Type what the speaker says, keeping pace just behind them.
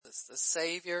Jesus, the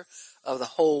Savior of the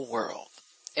whole world.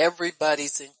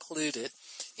 Everybody's included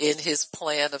in his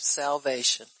plan of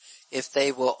salvation if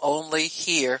they will only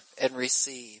hear and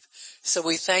receive. So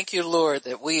we thank you, Lord,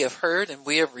 that we have heard and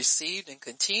we have received and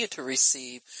continue to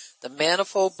receive the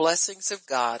manifold blessings of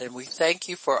God. And we thank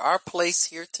you for our place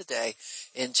here today.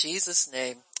 In Jesus'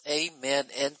 name, amen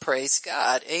and praise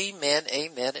God. Amen,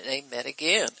 amen, and amen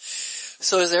again.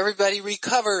 So is everybody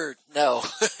recovered? No.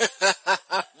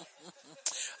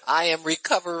 I am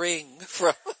recovering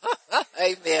from,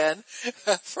 amen,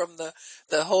 from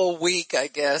the whole week, I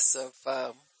guess,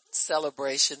 of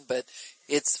celebration, but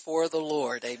it's for the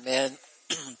Lord. Amen.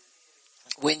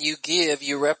 When you give,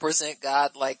 you represent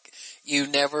God like you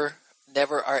never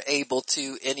are able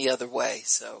to any other way.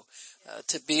 So,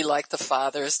 to be like the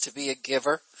Father is to be a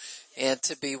giver and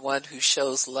to be one who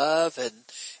shows love and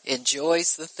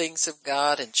enjoys the things of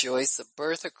God, enjoys the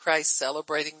birth of Christ,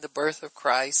 celebrating the birth of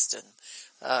Christ, and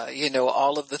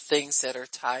all of the things that are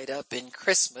tied up in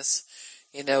Christmas.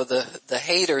 The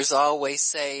haters always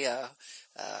say,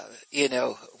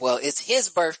 well, it's his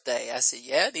birthday. I said,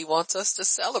 yeah, and he wants us to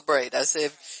celebrate. I said,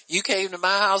 if you came to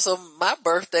my house on my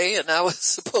birthday and I was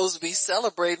supposed to be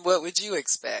celebrating, what would you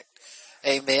expect?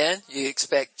 Amen. You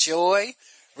expect joy,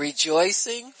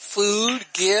 rejoicing, food,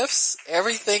 gifts,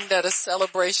 everything that a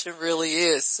celebration really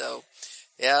is. So,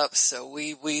 yeah, so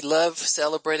we love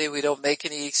celebrating. We don't make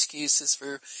any excuses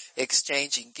for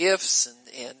exchanging gifts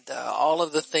and all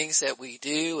of the things that we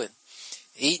do, and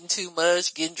eating too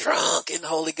much, getting drunk in the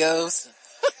Holy Ghost.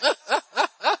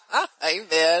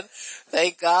 Amen.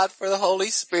 Thank God for the Holy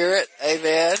Spirit.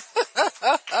 Amen.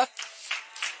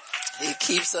 He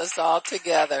keeps us all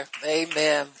together.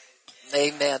 Amen.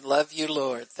 Amen. Love you,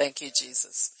 Lord. Thank you,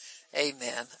 Jesus.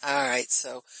 Amen. All right.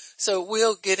 So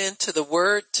we'll get into the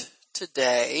word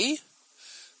today.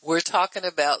 We're talking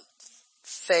about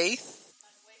faith.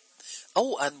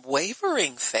 Oh,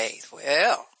 unwavering faith.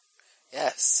 Well,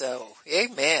 yes. So,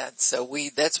 amen. So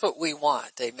that's what we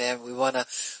want. Amen. We want to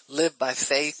live by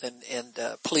faith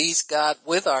and please God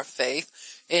with our faith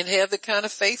and have the kind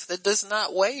of faith that does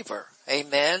not waver.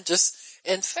 Amen.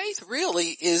 And faith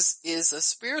really is a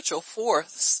spiritual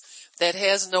force that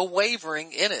has no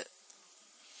wavering in it.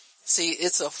 See,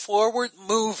 it's a forward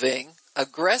moving,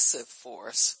 aggressive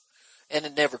force, and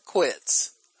it never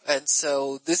quits. And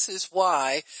so this is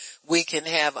why we can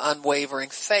have unwavering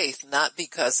faith, not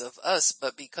because of us,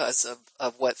 but because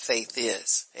of what faith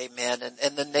is. Amen.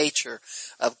 And the nature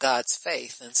of God's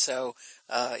faith. And so,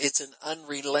 it's an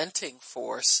unrelenting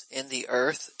force in the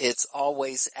earth. It's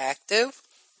always active.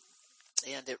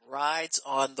 And it rides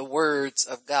on the words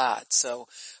of God. So,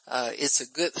 it's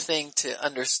a good thing to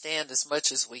understand as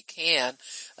much as we can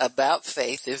about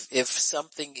faith. If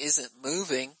something isn't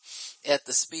moving at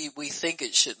the speed we think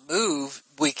it should move,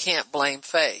 we can't blame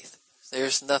faith.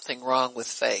 There's nothing wrong with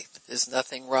faith. There's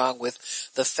nothing wrong with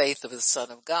the faith of the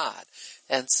Son of God.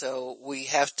 And so we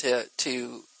have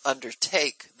to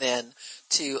undertake then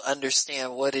to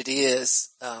understand what it is,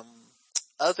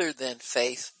 other than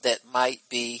faith that might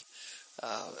be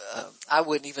I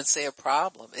wouldn't even say a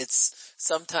problem. It's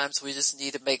sometimes we just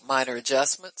need to make minor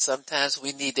adjustments. Sometimes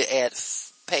we need to add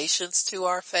patience to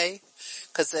our faith,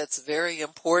 because that's very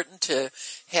important to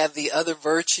have the other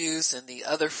virtues and the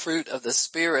other fruit of the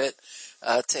Spirit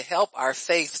to help our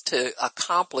faith to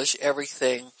accomplish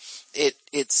everything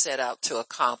it set out to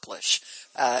accomplish.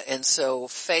 And so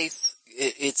faith,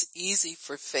 it's easy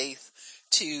for faith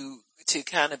to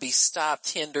kind of be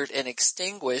stopped, hindered, and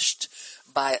extinguished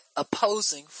by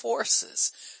opposing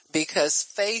forces, because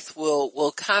faith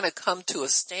will kind of come to a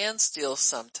standstill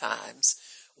sometimes,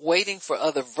 waiting for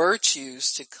other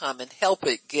virtues to come and help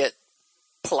it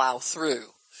plow through.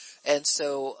 And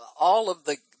so all of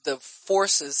the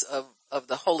forces of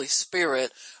the Holy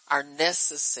Spirit are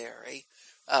necessary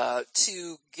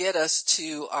to get us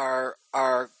to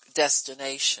our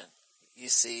destination. You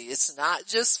see, it's not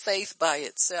just faith by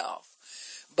itself,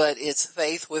 but it's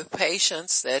faith with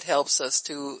patience that helps us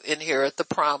to inherit the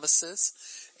promises.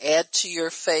 Add to your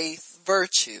faith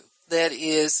virtue. That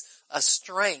is a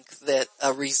strength,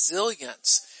 a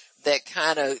resilience that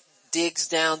kind of digs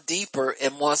down deeper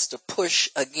and wants to push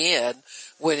again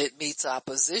when it meets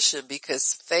opposition,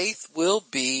 because faith will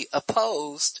be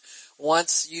opposed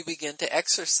once you begin to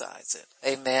exercise it.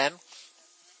 Amen.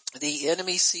 The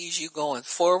enemy sees you going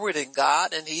forward in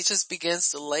God, and he just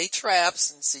begins to lay traps,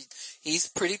 and he's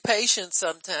pretty patient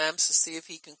sometimes to see if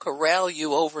he can corral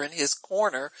you over in his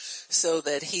corner so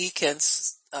that he can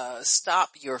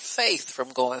stop your faith from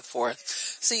going forth.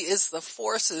 See, it's the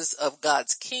forces of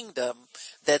God's kingdom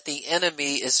that the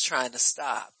enemy is trying to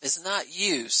stop. It's not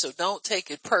you, so don't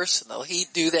take it personal.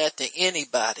 He'd do that to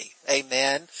anybody.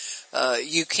 Amen.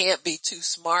 You can't be too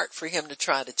smart for him to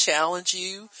try to challenge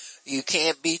you. You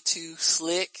can't be too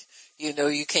slick.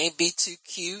 You can't be too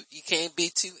cute. You can't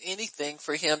be too anything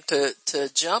for him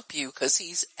to jump you, because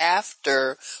he's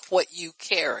after what you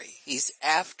carry. He's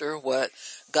after what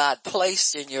God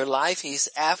placed in your life. He's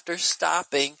after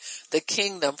stopping the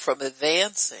kingdom from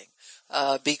advancing.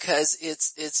 Because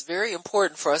it's very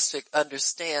important for us to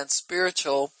understand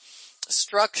spiritual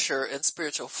structure and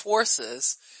spiritual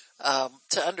forces,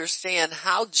 to understand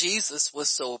how Jesus was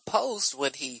so opposed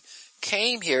when he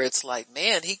came here. It's like,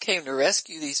 man, he came to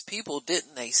rescue these people.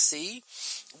 Didn't they see?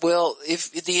 Well,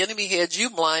 if the enemy had you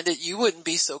blinded, you wouldn't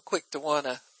be so quick to want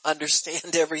to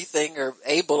understand everything or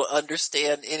able to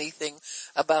understand anything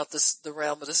about the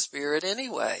realm of the spirit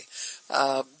anyway.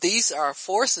 These are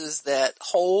forces that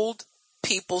hold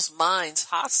people's minds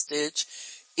hostage,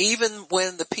 even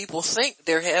when the people think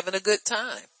they're having a good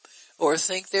time, or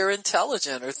think they're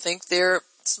intelligent, or think they're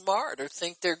smart, or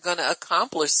think they're going to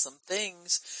accomplish some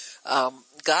things.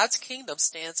 God's kingdom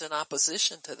stands in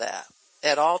opposition to that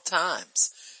at all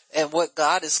times. And what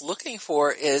God is looking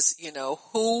for is,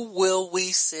 who will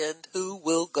we send? Who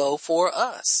will go for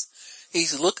us?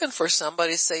 He's looking for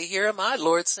somebody to say, here am I,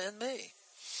 Lord, send me.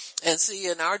 And see,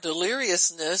 in our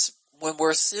deliriousness, when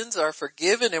our sins are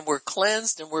forgiven and we're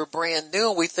cleansed and we're brand new,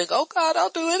 and we think, oh God,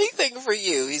 I'll do anything for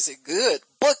you. He said, good,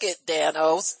 book it,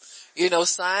 Danos.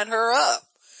 Sign her up.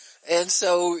 And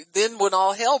so then when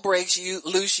all hell breaks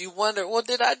loose, you wonder, well,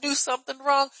 did I do something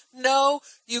wrong? No,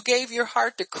 you gave your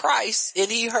heart to Christ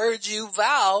and he heard you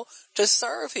vow to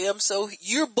serve him. So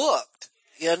you're booked.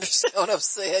 You understand what I'm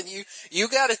saying? You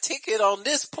got a ticket on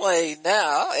this plane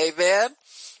now. Amen.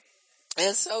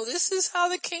 And so this is how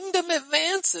the kingdom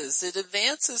advances. It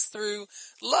advances through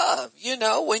love.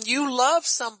 When you love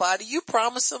somebody, you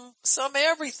promise them some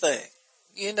everything,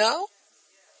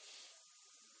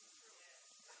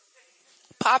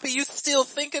 Poppy, you still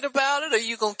thinking about it, or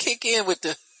you gonna kick in with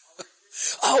the,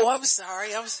 oh, I'm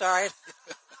sorry.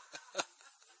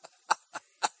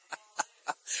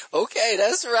 Okay,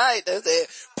 that's right. That's it.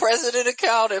 President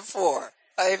accounted for.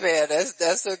 Amen.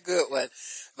 That's a good one.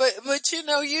 But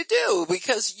you do,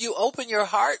 because you open your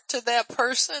heart to that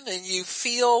person and you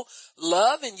feel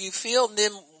love and and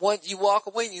then once you walk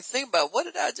away and you think about, what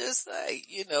did I just say?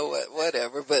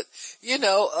 Whatever. But,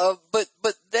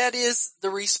 but that is the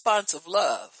response of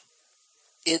love.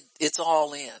 It's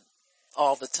all in,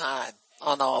 all the time,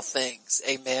 on all things.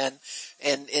 Amen.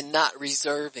 And not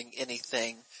reserving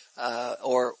anything,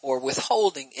 or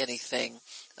withholding anything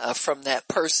from that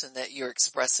person that you're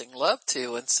expressing love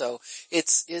to. And so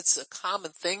it's a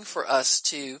common thing for us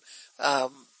to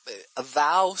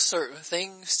vow certain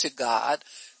things to God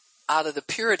out of the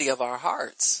purity of our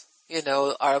hearts.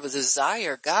 Our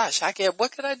desire, gosh,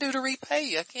 what can I do to repay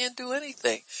you? I can't do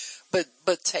anything.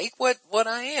 But take what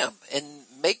I am and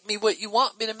make me what you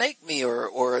want me to make me,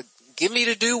 or give me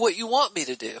to do what you want me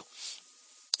to do.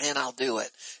 And I'll do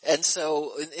it. And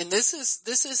so, and this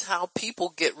is how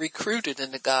people get recruited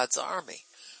into God's army.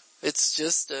 It's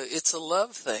it's a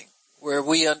love thing where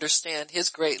we understand his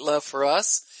great love for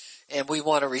us and we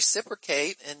want to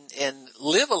reciprocate and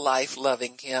live a life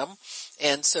loving him.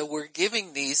 And so we're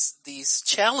giving these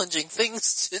challenging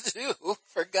things to do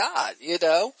for God,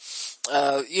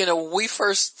 when we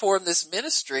first formed this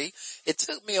ministry, it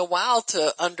took me a while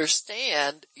to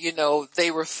understand, they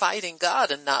were fighting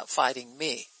God and not fighting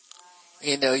me.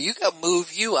 You got to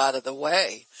move you out of the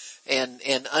way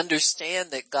and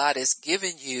understand that God has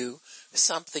given you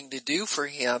something to do for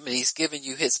him, and he's given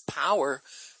you his power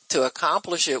to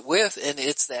accomplish it with, and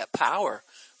it's that power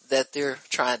that they're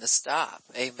trying to stop.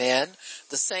 Amen.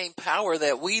 The same power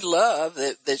that we love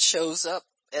that shows up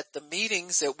at the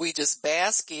meetings that we just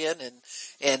bask in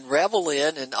and revel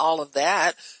in and all of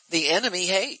that, the enemy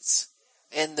hates.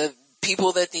 And the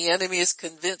people that the enemy is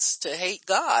convinced to hate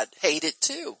God hate it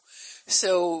too.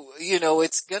 So,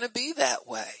 it's going to be that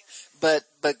way. But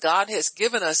God has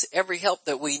given us every help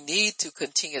that we need to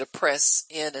continue to press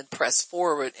in and press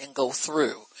forward and go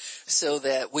through, so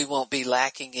that we won't be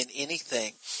lacking in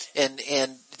anything. And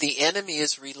the enemy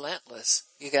is relentless.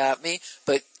 You got me?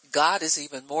 But God is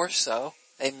even more so.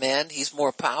 Amen. He's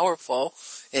more powerful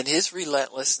in his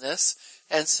relentlessness.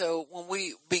 And so when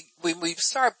we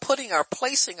start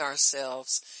placing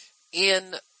ourselves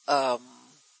in,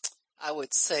 I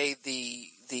would say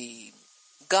the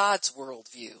God's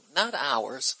worldview, not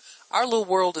ours. Our little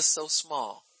world is so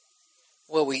small.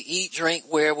 What we eat, drink,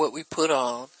 wear, what we put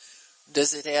on.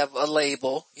 Does it have a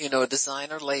label, a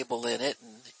designer label in it?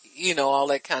 And all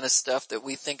that kind of stuff that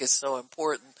we think is so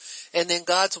important. And then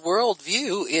God's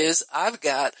worldview is, I've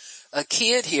got a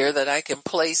kid here that I can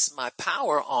place my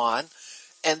power on,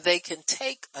 and they can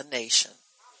take a nation.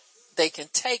 They can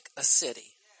take a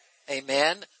city.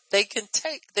 Amen. They can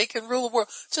rule the world.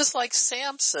 Just like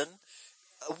Samson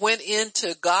went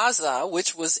into Gaza,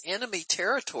 which was enemy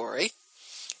territory,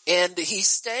 and he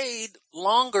stayed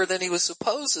longer than he was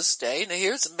supposed to stay. Now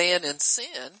here's a man in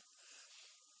sin,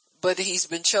 but he's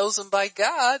been chosen by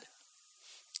God,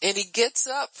 and he gets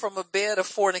up from a bed of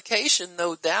fornication,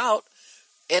 no doubt,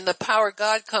 and the power of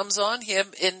God comes on him,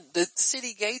 and the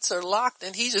city gates are locked,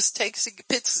 and he just picks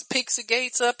the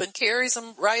gates up and carries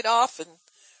them right off. And,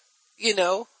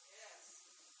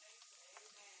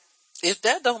 if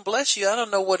that don't bless you, I don't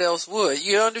know what else would.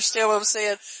 You understand what I'm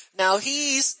saying? Now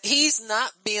he's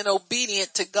not being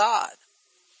obedient to God,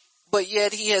 but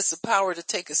yet he has the power to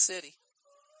take a city.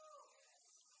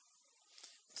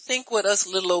 Think what us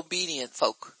little obedient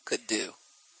folk could do.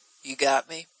 You got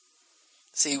me?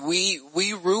 See,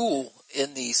 we rule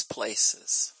in these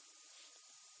places.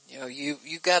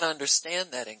 You got to understand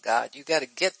that in God. You got to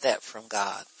get that from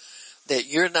God, that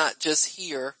you're not just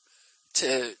here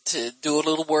to do a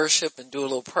little worship and do a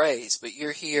little praise, but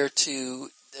you're here to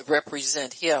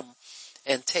represent him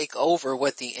and take over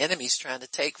what the enemy's trying to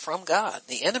take from God.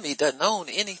 The enemy doesn't own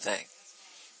anything.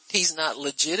 He's not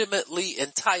legitimately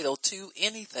entitled to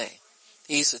anything.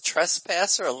 He's a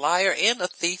trespasser, a liar, and a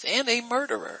thief, and a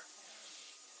murderer.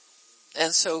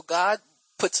 And so God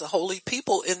puts a holy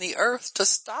people in the earth to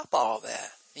stop all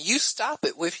that. You stop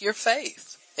it with your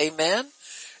faith. Amen?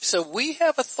 So we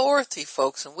have authority,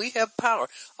 folks, and we have power.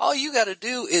 All you got to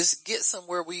do is get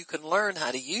somewhere where you can learn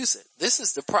how to use it. This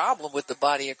is the problem with the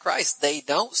body of Christ. They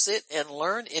don't sit and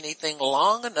learn anything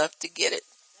long enough to get it.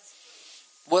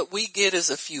 What we get is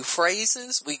a few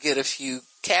phrases. We get a few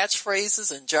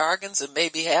catchphrases and jargons and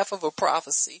maybe half of a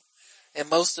prophecy. And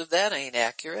most of that ain't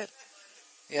accurate.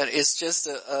 It's just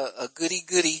a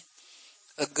goody-goody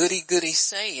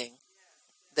saying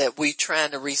that we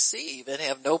trying to receive and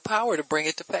have no power to bring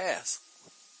it to pass.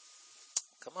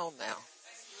 Come on now.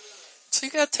 So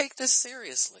you got to take this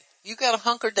seriously. You got to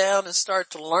hunker down and start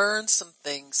to learn some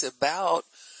things about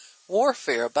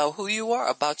warfare, about who you are,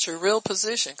 about your real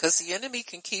position, because the enemy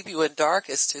can keep you in dark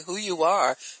as to who you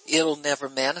are. It'll never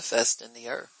manifest in the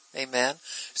earth. Amen.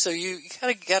 So you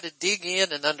kind of got to dig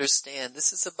in and understand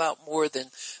this is about more than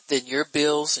your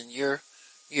bills and your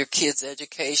kids'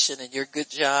 education and your good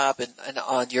job and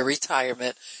on your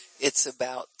retirement. It's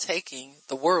about taking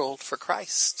the world for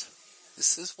Christ.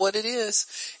 This is what it is.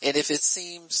 And if it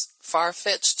seems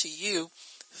far-fetched to you,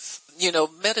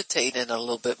 meditate in a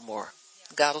little bit more.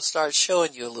 God will start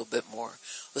showing you a little bit more.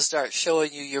 He'll start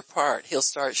showing you your part. He'll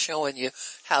start showing you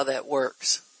how that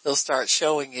works. He'll start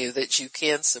showing you that you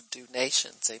can subdue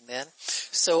nations. Amen.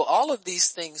 So all of these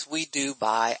things we do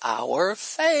by our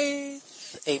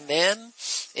faith. Amen.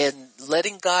 And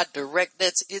letting God direct,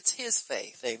 it's his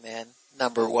faith. Amen.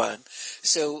 Number one.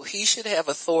 So he should have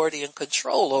authority and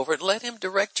control over it. Let him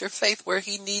direct your faith where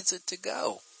he needs it to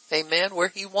go. Amen. Where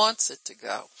he wants it to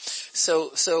go.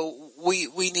 So we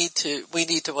need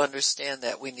to understand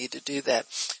that. We need to do that.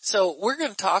 So we're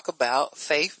going to talk about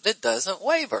faith that doesn't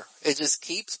waver. It just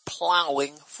keeps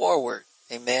plowing forward.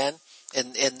 Amen.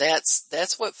 And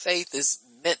that's what faith is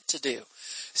meant to do.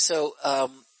 So, let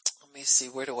me see,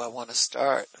 where do I want to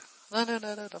start? I'm going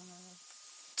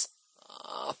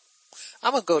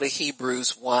to go to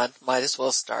Hebrews 1. Might as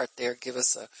well start there. Give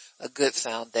us a good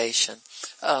foundation.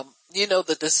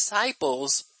 The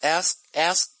disciples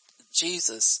asked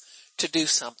Jesus to do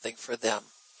something for them.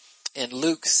 In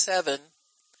Luke 7,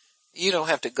 you don't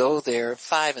have to go there,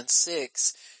 5 and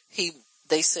 6,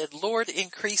 they said, Lord,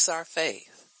 increase our faith.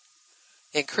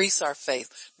 Increase our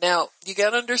faith. Now, you got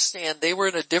to understand, they were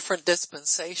in a different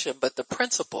dispensation, but the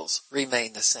principles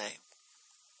remain the same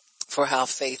for how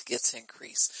faith gets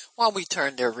increased. While we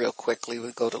turn there real quickly,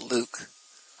 we go to Luke.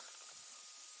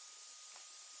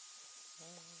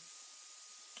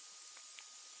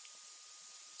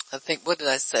 I think, what did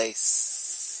I say?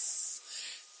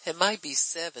 It might be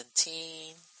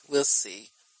 17. We'll see.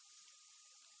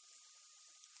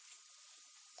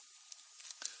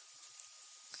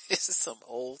 This is some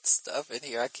old stuff in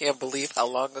here. I can't believe how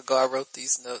long ago I wrote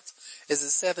these notes. Is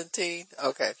it 17?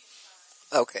 Okay.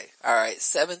 Okay. All right.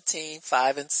 17,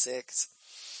 5 and 6.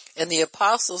 And the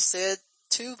apostle said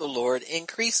to the Lord,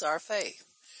 increase our faith.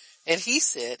 And he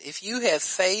said, if you have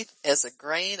faith as a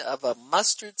grain of a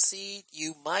mustard seed,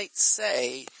 you might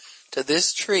say to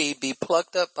this tree, be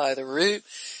plucked up by the root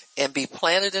and be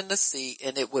planted in the sea,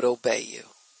 and it would obey you.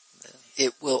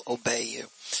 It will obey you.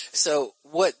 So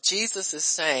what Jesus is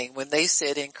saying when they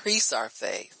said increase our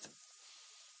faith,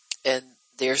 and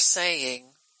they're saying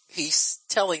he's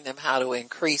telling them how to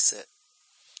increase it.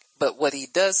 But what he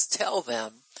does tell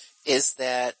them is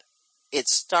that it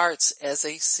starts as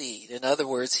a seed. In other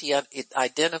words, it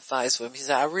identifies with him. He says,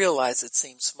 I realize it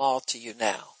seems small to you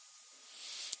now,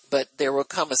 but there will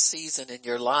come a season in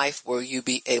your life where you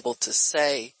be able to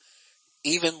say,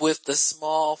 even with the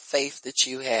small faith that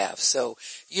you have. So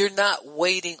you're not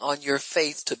waiting on your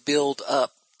faith to build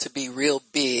up to be real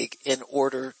big in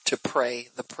order to pray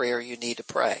the prayer you need to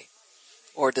pray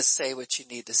or to say what you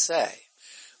need to say.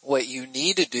 What you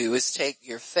need to do is take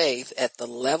your faith at the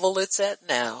level it's at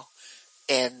now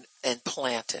and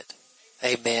plant it.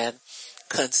 Amen.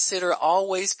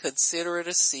 Always consider it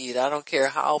a seed. I don't care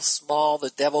how small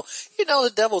the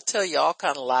devil tell you all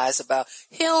kind of lies about,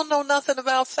 he don't know nothing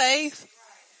about faith.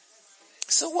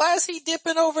 So why is he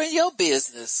dipping over in your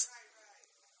business?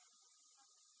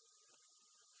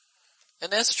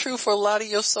 And that's true for a lot of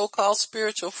your so-called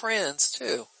spiritual friends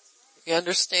too. You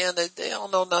understand that they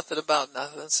don't know nothing about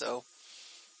nothing. So,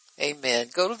 amen.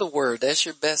 Go to the Word. That's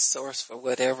your best source for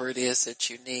whatever it is that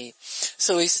you need.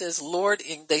 So he says,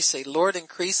 they say, Lord,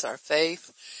 increase our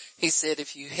faith. He said,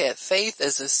 if you had faith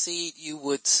as a seed, you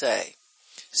would say.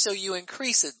 So you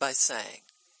increase it by saying.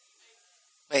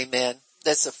 Amen.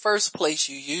 That's the first place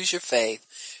you use your faith,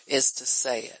 is to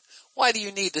say it. Why do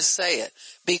you need to say it?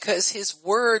 Because his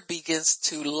word begins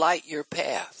to light your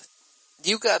path.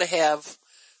 You got to have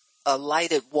a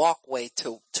lighted walkway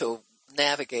to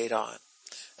navigate on.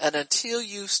 And until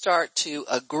you start to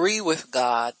agree with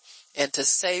God and to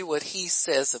say what he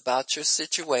says about your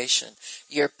situation,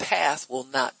 your path will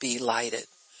not be lighted.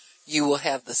 You will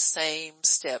have the same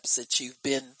steps that you've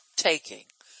been taking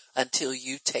until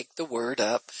you take the word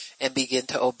up and begin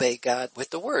to obey God with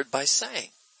the word by saying.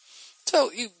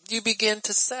 So you begin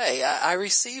to say, I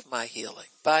receive my healing.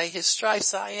 By his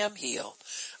stripes I am healed.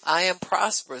 I am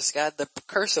prosperous. God, the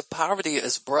curse of poverty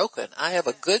is broken. I have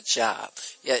a good job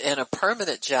and a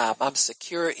permanent job. I'm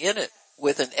secure in it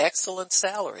with an excellent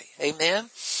salary. Amen.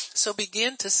 So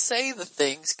begin to say the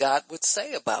things God would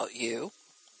say about you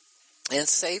and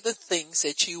say the things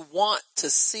that you want to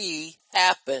see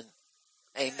happen.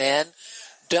 Amen.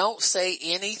 Don't say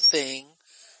anything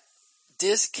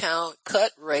discount,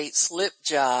 cut rate,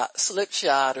 slipshod,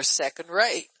 or second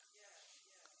rate.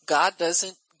 God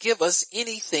doesn't give us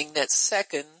anything that's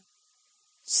second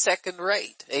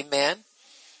rate. Amen.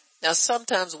 Now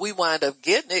sometimes we wind up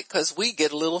getting it because we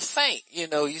get a little faint. You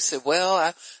say,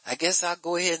 well, I guess I'll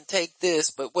go ahead and take this,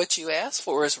 but what you asked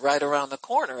for is right around the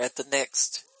corner at the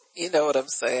next, you know what I'm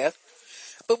saying?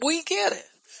 But we get it.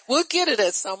 We'll get it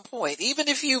at some point. Even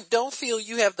if you don't feel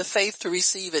you have the faith to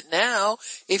receive it now,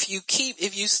 if you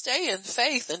stay in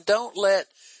faith and don't let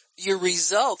your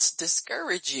results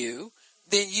discourage you,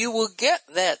 then you will get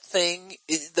that thing,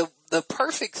 the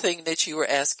perfect thing that you were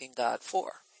asking God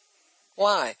for.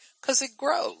 Why? Because it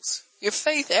grows. Your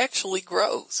faith actually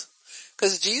grows.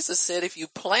 Because Jesus said if you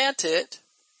plant it,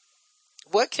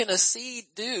 what can a seed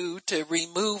do to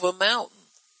remove a mountain?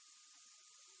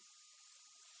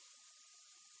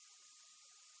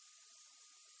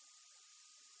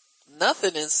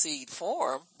 Nothing in seed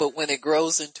form, but when it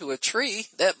grows into a tree,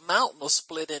 that mountain will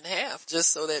split in half just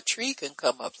so that tree can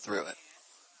come up through it.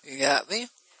 You got me?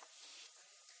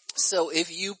 So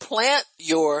if you plant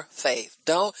your faith,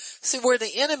 don't see where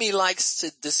the enemy likes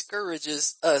to discourage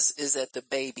us is at the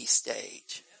baby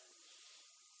stage.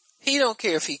 He don't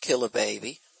care if he kill a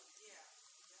baby.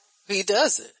 He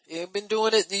doesn't. He's been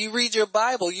doing it. You read your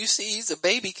Bible, you see he's a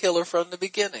baby killer from the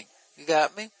beginning. You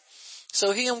got me?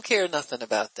 So he don't care nothing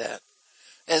about that.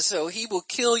 And so he will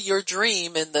kill your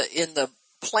dream in the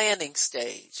planning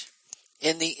stage,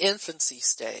 in the infancy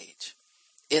stage,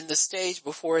 in the stage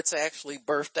before it's actually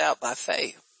birthed out by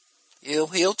faith.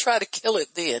 He'll try to kill it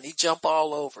then. He jump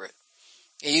all over it.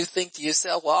 And you think to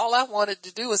yourself, well, all I wanted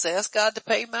to do was ask God to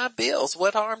pay my bills.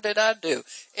 What harm did I do?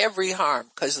 Every harm,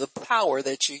 because of the power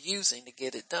that you're using to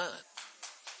get it done.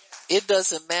 It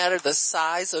doesn't matter the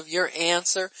size of your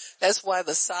answer. That's why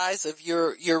the size of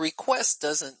your request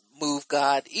doesn't move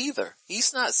God either.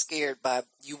 He's not scared by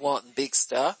you wanting big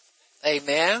stuff.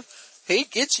 Amen. He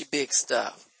gets you big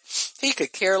stuff. He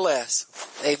could care less.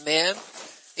 Amen.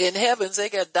 In heavens, they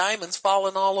got diamonds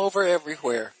falling all over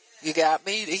everywhere. You got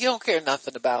me? He don't care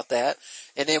nothing about that.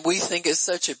 And then we think it's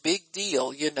such a big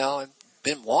deal, and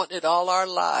been wanting it all our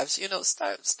lives.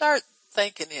 Start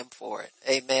thanking him for it.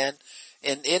 Amen.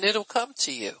 And it'll come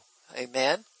to you.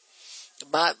 Amen.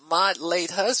 My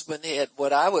late husband had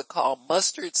what I would call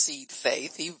mustard seed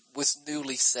faith. He was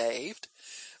newly saved,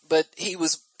 but he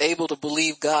was able to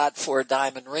believe God for a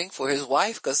diamond ring for his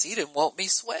wife because he didn't want me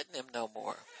sweating him no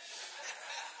more.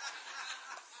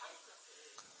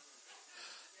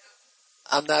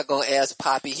 I'm not going to ask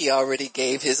Poppy. He already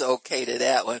gave his okay to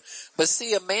that one. But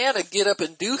see, a man will get up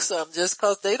and do something just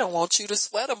because they don't want you to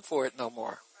sweat them for it no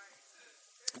more.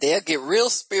 They'll get real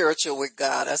spiritual with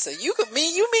God. I said, you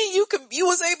mean you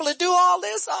was able to do all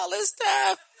this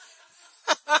time?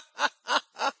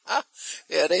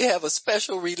 Yeah, they have a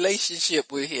special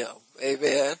relationship with him.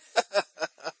 Amen.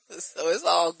 So it's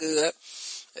all good.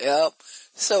 Yep.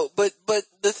 So, but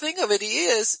the thing of it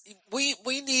is, we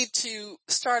need to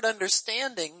start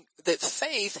understanding that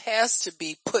faith has to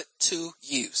be put to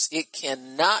use. It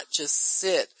cannot just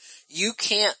sit. You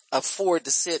can't afford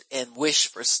to sit and wish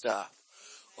for stuff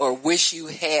or wish you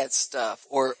had stuff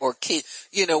or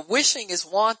wishing is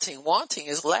wanting. Wanting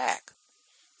is lack.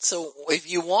 So if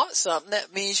you want something,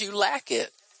 that means you lack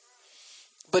it.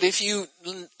 But if you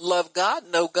love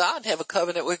God, know God, and have a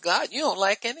covenant with God, you don't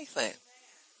lack anything.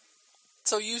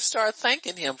 So you start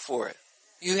thanking him for it.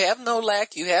 You have no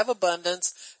lack. You have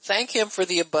abundance. Thank him for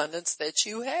the abundance that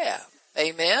you have.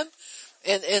 Amen.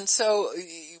 And so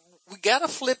we got to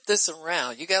flip this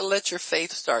around. You got to let your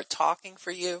faith start talking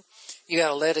for you. You got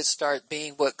to let it start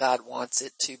being what God wants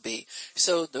it to be.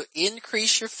 So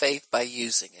increase your faith by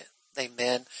using it.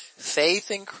 Amen.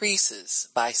 Faith increases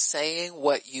by saying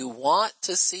what you want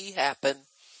to see happen,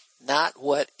 not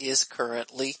what is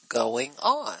currently going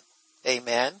on.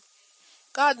 Amen.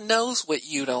 God knows what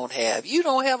you don't have. You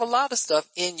don't have a lot of stuff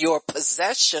in your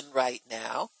possession right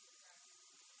now.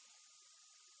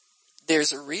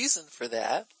 There's a reason for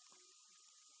that.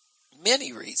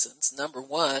 Many reasons. Number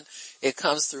one, it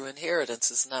comes through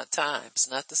inheritance. It's not time. It's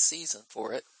not the season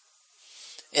for it.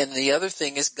 And the other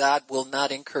thing is God will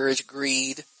not encourage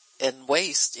greed and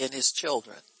waste in his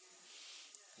children.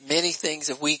 Many things,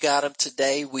 if we got them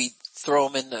today, we throw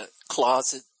them in the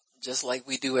closet just like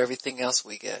we do everything else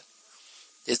we get.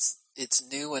 It's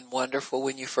new and wonderful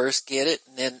when you first get it,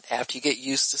 and then after you get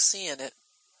used to seeing it,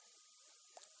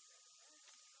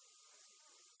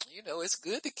 it's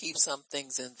good to keep some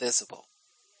things invisible.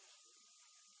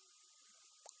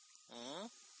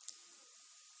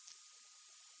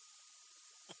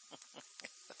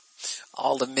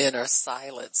 All the men are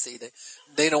silent. See,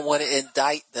 they don't want to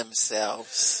indict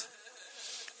themselves.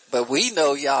 But we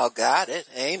know y'all got it.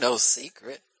 Ain't no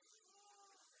secret.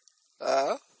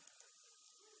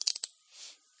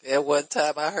 Yeah, one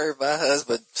time I heard my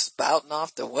husband spouting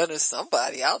off to one of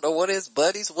somebody. I don't know what his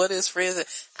buddies, what his friends.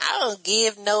 I don't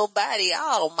give nobody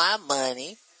all my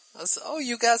money. I said, oh,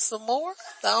 you got some more?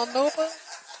 I don't know about.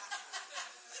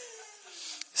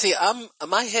 See,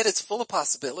 my head is full of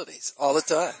possibilities all the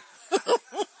time.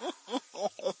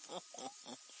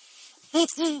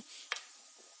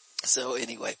 So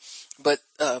anyway, but,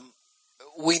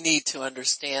 we need to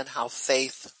understand how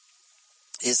faith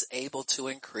is able to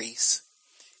increase.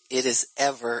 It is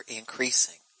ever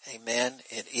increasing. Amen.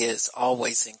 It is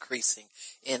always increasing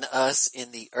in us,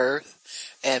 in the earth.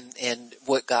 And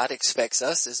what God expects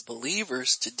us as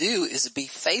believers to do is be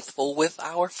faithful with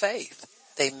our faith.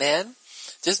 Amen.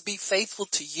 Just be faithful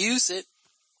to use it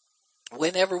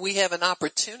whenever we have an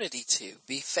opportunity to.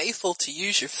 Be faithful to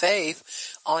use your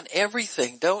faith on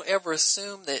everything. Don't ever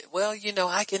assume that, well,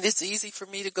 it's easy for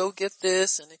me to go get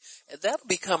this, and that'll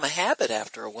become a habit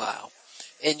after a while.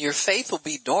 And your faith will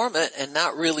be dormant and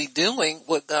not really doing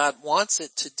what God wants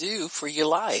it to do for your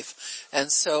life.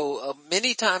 And so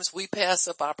many times we pass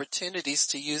up opportunities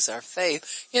to use our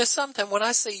faith. Sometimes when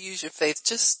I say use your faith,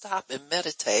 just stop and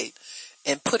meditate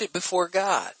and put it before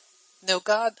God.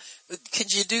 God,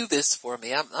 could you do this for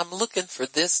me? I'm looking for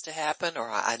this to happen, or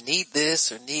I need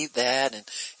this or need that,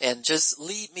 and just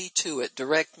lead me to it,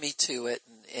 direct me to it,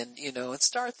 and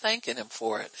start thanking him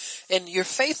for it. And your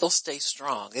faith will stay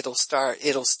strong. It'll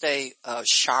stay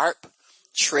sharp,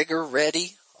 trigger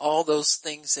ready, all those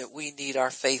things that we need our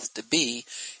faith to be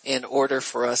in order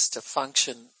for us to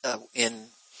function in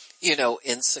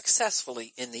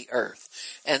successfully in the earth.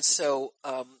 And so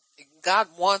God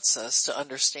wants us to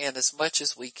understand as much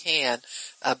as we can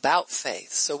about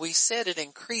faith. So we said it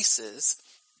increases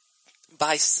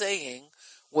by saying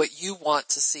what you want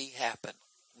to see happen,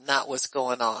 not what's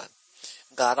going on.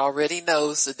 God already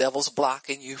knows the devil's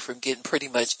blocking you from getting pretty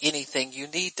much anything you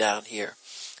need down here.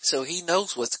 So he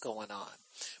knows what's going on.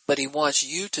 But he wants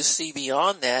you to see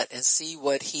beyond that and see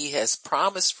what he has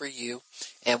promised for you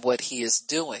and what he is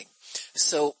doing.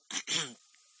 So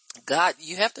God,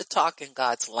 you have to talk in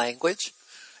God's language.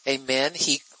 Amen.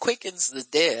 He quickens the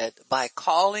dead by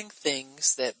calling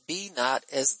things that be not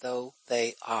as though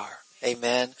they are.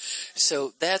 Amen.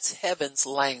 So that's heaven's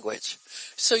language.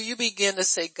 So you begin to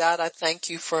say, God, I thank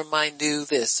you for my new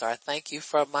this, or I thank you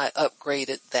for my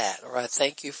upgraded that, or I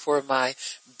thank you for my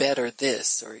better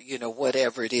this, or,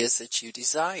 whatever it is that you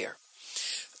desire.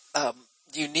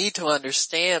 You need to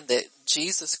understand that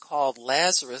Jesus called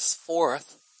Lazarus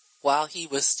forth while he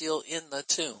was still in the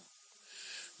tomb.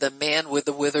 The man with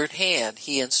the withered hand,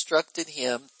 he instructed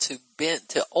him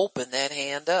to open that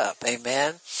hand up.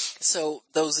 Amen. So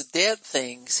those dead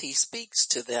things, he speaks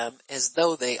to them as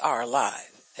though they are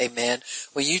alive. Amen.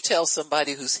 When you tell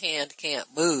somebody whose hand can't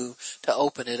move to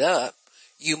open it up,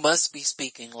 you must be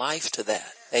speaking life to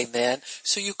that. Amen.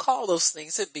 So you call those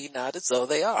things that be not as though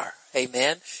they are.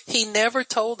 Amen. He never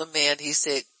told the man, he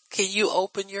said, can you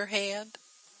open your hand?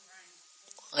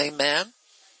 Amen.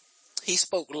 He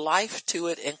spoke life to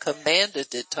it and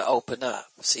commanded it to open up.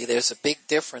 See, there's a big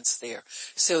difference there.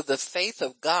 So the faith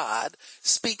of God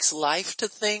speaks life to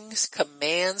things,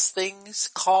 commands things,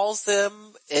 calls them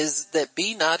as that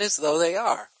be not as though they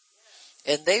are.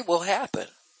 And they will happen,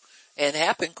 and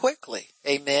happen quickly.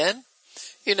 Amen.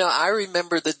 I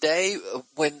remember the day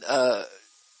when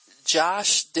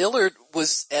Josh Dillard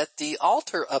was at the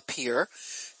altar up here,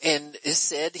 and it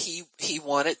said he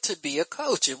wanted to be a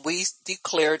coach, and we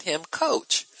declared him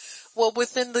coach. Well,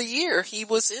 within the year, he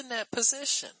was in that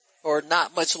position, or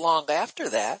not much long after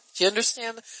that. Do you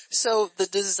understand? So the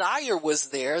desire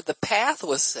was there, the path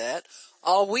was set.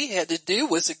 All we had to do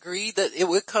was agree that it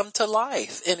would come to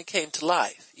life, and it came to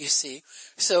life, you see.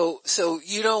 So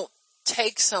you don't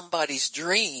take somebody's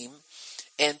dream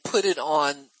and put it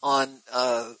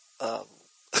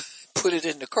put it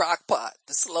in the crock pot,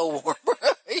 the slow warmer.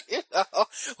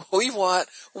 We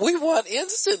want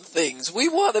instant things. We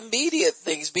want immediate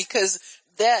things, because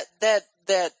that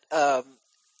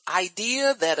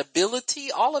idea, that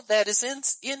ability, all of that is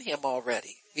in him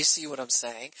already. You see what I'm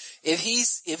saying? If he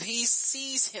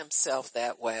sees himself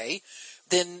that way,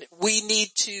 then we need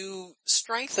to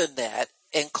strengthen that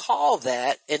and call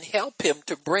that and help him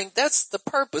to bring, that's the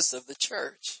purpose of the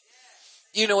church.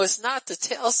 It's not to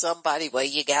tell somebody, well,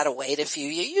 you gotta wait a few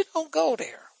years. You don't go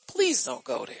there. Please don't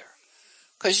go there.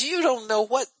 Cause you don't know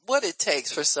what it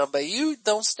takes for somebody. You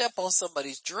don't step on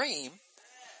somebody's dream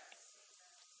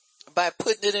by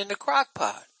putting it in the crock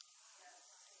pot.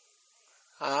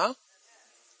 Huh?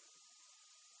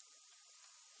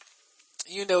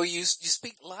 You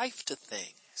speak life to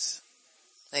things.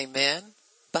 Amen.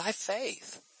 By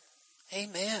faith.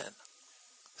 Amen.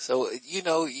 So,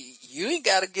 you ain't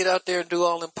got to get out there and do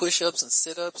all them push-ups and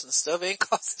sit-ups and stuff. It ain't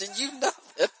costing you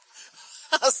nothing.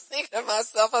 I was thinking to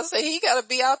myself, I say, he got to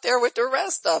be out there with the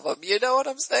rest of them. You know what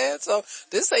I'm saying? So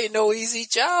this ain't no easy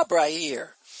job right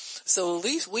here. So the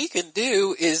least we can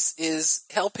do is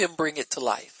help him bring it to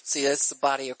life. See, that's the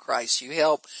body of Christ. You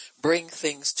help bring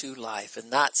things to life and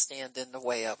not stand in the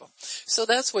way of them. So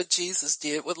that's what Jesus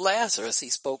did with Lazarus. He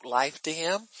spoke life to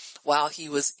him while he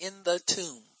was in the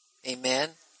tomb. Amen.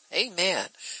 Amen.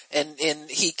 And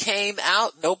he came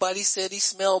out. Nobody said he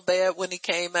smelled bad when he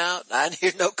came out. I didn't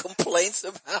hear no complaints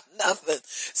about nothing.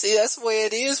 See, that's the way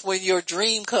it is when your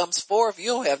dream comes forth. You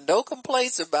don't have no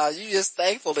complaints about it. You're just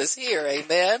thankful it's here.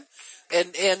 Amen.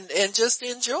 And just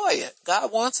enjoy it.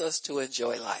 God wants us to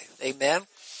enjoy life. Amen.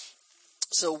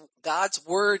 So God's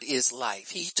word is life.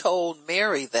 He told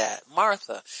Mary that,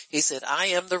 Martha, he said, I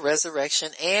am the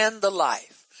resurrection and the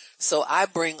life. So I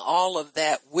bring all of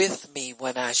that with me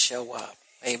when I show up.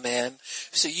 Amen.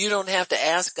 So you don't have to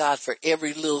ask God for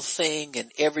every little thing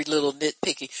and every little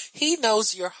nitpicking. He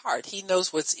knows your heart. He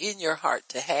knows what's in your heart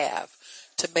to have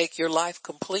to make your life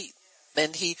complete.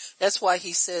 And that's why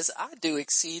he says, I do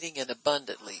exceeding and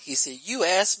abundantly. He said, you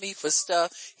ask me for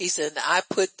stuff. He said, I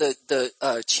put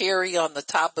the cherry on the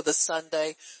top of the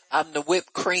sundae. I'm the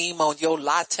whipped cream on your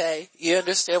latte. You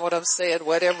understand what I'm saying?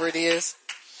 Whatever it is.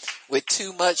 With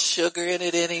too much sugar in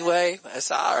it anyway,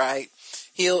 that's all right.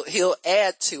 He'll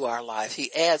add to our life. He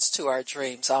adds to our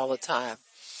dreams all the time.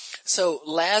 So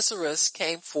Lazarus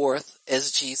came forth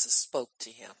as Jesus spoke to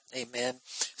him. Amen.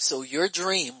 So your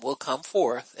dream will come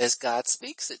forth as God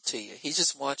speaks it to you. He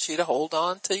just wants you to hold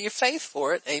on to your faith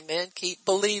for it. Amen. Keep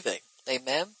believing.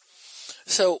 Amen.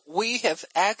 So we have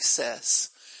access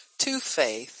to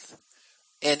faith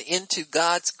and into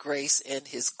God's grace and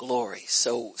his glory.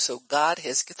 So God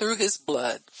has, through his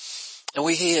blood, and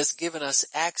he has given us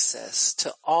access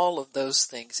to all of those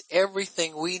things,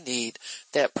 everything we need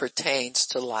that pertains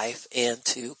to life and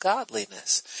to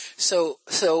godliness. So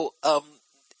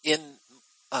in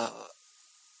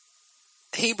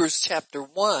Hebrews chapter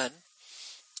 1,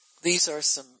 these are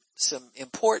some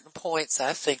important points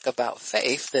I think about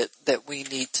faith that we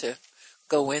need to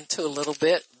go into a little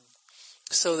bit.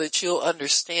 so that you'll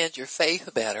understand your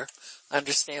faith better,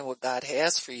 understand what God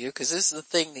has for you, because this is the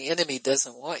thing the enemy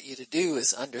doesn't want you to do,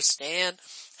 is understand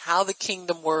how the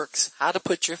kingdom works, how to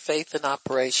put your faith in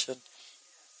operation,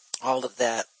 all of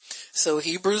that. So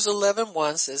Hebrews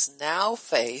 11:1 says, now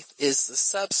faith is the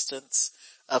substance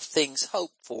of things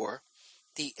hoped for,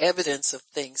 the evidence of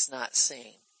things not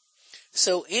seen.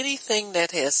 So anything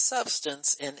that has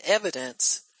substance and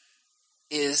evidence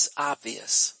is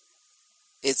obvious.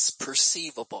 It's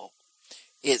perceivable.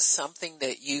 It's something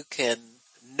that you can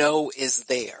know is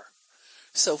there.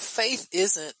 So faith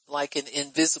isn't like an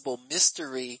invisible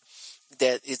mystery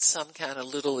that it's some kind of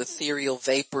little ethereal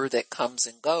vapor that comes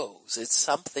and goes. It's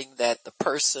something that the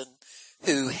person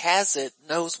who has it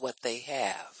knows what they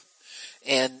have.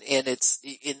 And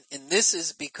this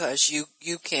is because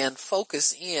you can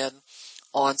focus in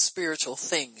on spiritual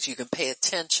things. You can pay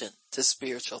attention to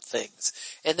spiritual things.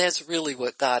 And that's really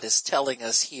what God is telling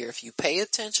us here. If you pay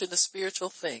attention to spiritual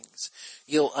things,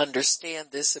 you'll understand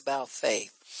this about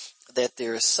faith, that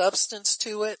there is substance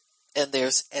to it and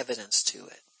there's evidence to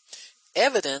it.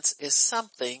 Evidence is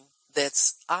something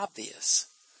that's obvious,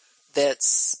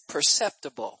 that's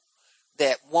perceptible,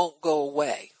 that won't go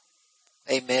away.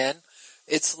 Amen.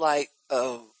 It's like,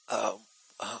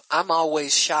 I'm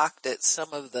always shocked at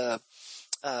some of the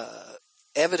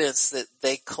evidence that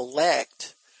they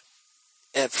collect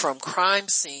from crime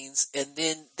scenes, and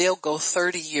then they'll go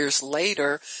 30 years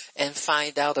later and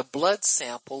find out a blood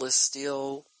sample is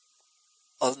still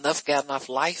got enough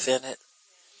life in it.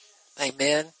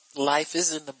 Amen. Life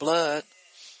is in the blood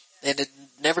and it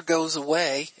never goes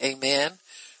away. Amen.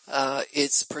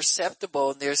 It's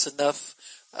perceptible, and there's enough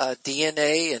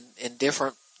DNA and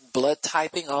different blood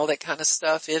typing, all that kind of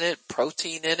stuff in it,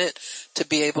 protein in it, to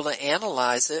be able to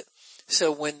analyze it.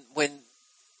 So when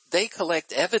they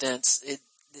collect evidence,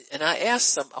 and I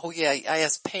asked I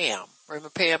asked Pam. Remember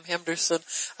Pam Henderson?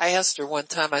 I asked her one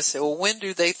time, I said, well, when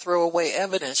do they throw away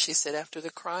evidence? She said, after the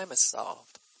crime is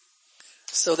solved.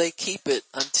 So they keep it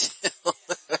until,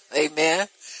 amen.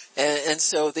 And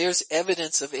so there's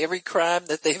evidence of every crime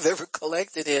that they've ever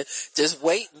collected in, just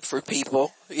waiting for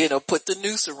people, put the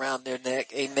noose around their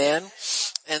neck. Amen.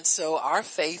 And so our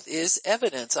faith is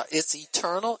evidence. It's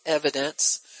eternal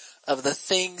evidence of the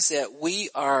things that we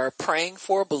are praying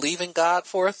for, believing God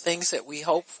for, things that we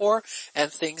hope for,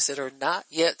 and things that are not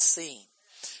yet seen.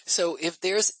 So if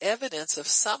there's evidence of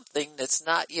something that's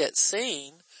not yet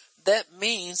seen, that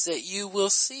means that you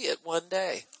will see it one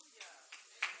day.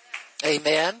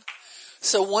 Amen.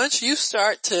 So once you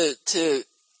start to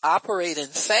operate in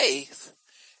faith,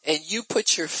 and you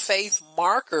put your faith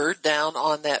marker down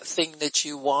on that thing that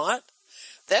you want,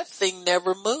 that thing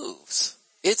never moves.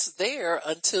 It's there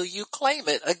until you claim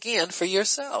it again for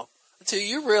yourself. Until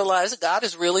you realize God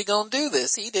is really going to do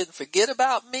this. He didn't forget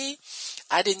about me.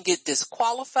 I didn't get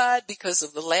disqualified because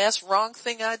of the last wrong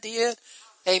thing I did.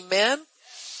 Amen.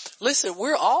 Listen,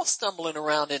 we're all stumbling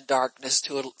around in darkness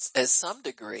at some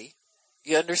degree.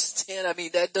 You understand? I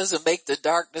mean, that doesn't make the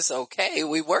darkness okay.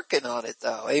 We're working on it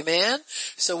though. Amen.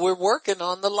 So we're working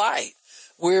on the light.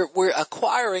 We're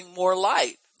acquiring more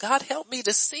light. God, help me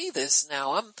to see this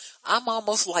now. I'm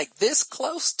almost like this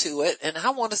close to it, and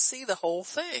I want to see the whole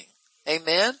thing.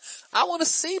 Amen. I want to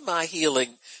see my healing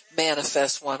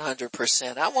manifest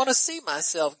 100%. I want to see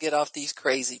myself get off these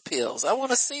crazy pills. I want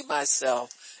to see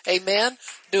myself, amen,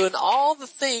 doing all the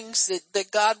things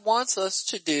that God wants us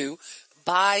to do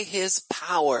by His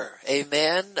power.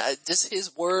 Amen. Just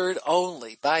His word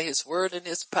only, by His word and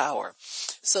His power.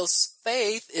 So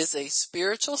faith is a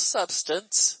spiritual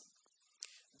substance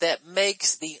that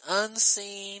makes the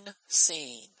unseen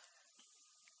seen.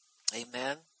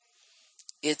 Amen.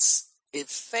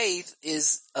 Faith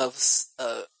is of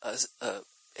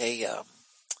a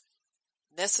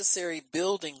necessary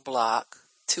building block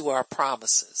to our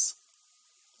promises,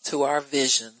 to our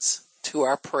visions, to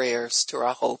our prayers, to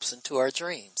our hopes, and to our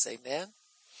dreams. Amen.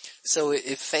 So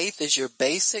if faith is your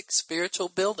basic spiritual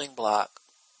building block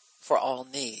for all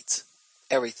needs,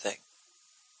 everything.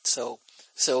 So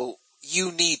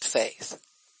you need faith.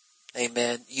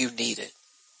 Amen. You need it.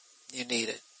 You need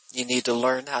it. You need to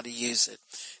learn how to use it.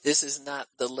 This is not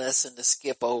the lesson to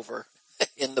skip over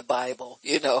in the Bible.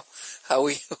 You know, how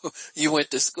you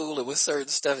went to school and with certain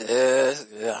stuff, I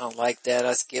don't like that.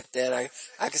 I skipped that.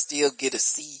 I can still get a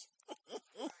C.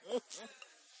 I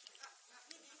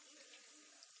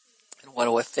don't want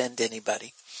to offend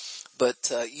anybody,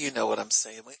 but, you know what I'm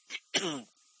saying.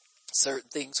 Certain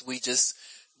things we just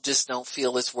don't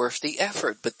feel it's worth the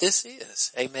effort, but this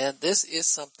is, amen. This is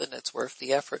something that's worth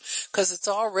the effort because it's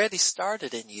already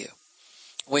started in you.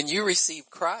 When you received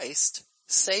Christ,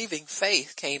 saving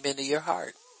faith came into your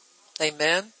heart.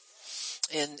 Amen.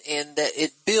 And that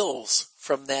it builds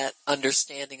from that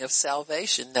understanding of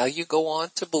salvation. Now you go on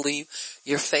to believe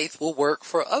your faith will work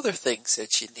for other things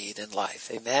that you need in life.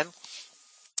 Amen.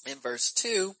 In verse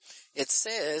 2, it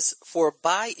says, for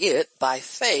by it, by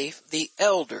faith, the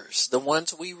elders, the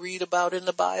ones we read about in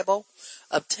the Bible,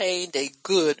 obtained a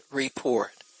good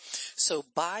report. So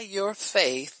by your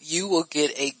faith, you will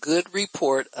get a good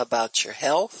report about your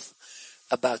health,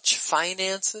 about your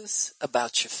finances,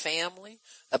 about your family,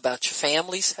 about your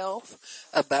family's health,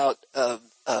 about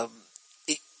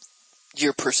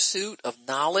your pursuit of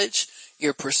knowledge,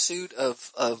 your pursuit of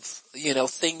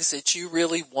things that you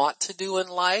really want to do in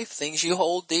life, things you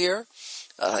hold dear,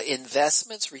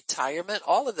 investments, retirement,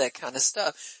 all of that kind of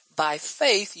stuff. By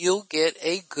faith, you'll get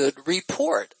a good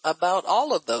report about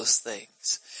all of those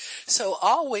things. So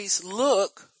always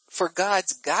look for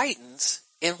God's guidance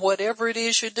in whatever it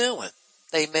is you're doing.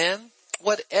 Amen.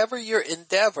 Whatever your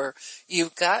endeavor,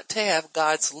 you've got to have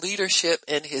God's leadership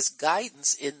and His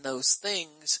guidance in those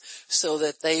things so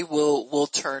that they will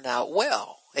turn out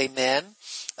well. Amen.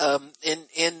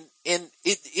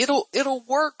 It'll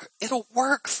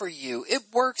work for you. It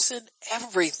works in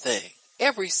everything,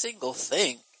 every single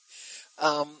thing.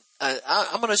 I'm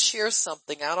going to share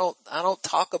something. I don't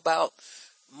talk about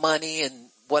money and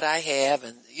what I have,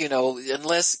 and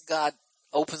unless God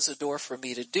opens the door for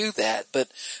me to do that.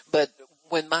 But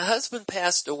when my husband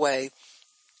passed away,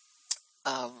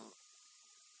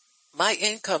 my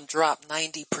income dropped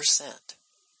 90%.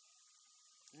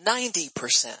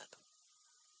 90%.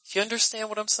 You understand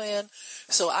what I'm saying?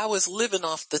 So I was living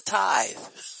off the tithe.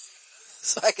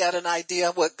 So I got an idea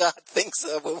of what God thinks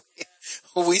of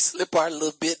when we slip our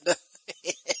little bit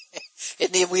and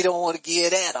then we don't want to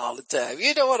give that all the time.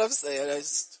 You know what I'm saying?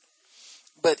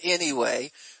 But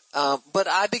anyway, but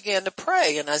I began to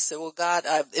pray and I said, well, God,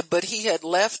 but he had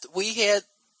left, we had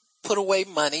put away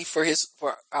money for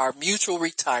our mutual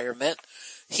retirement.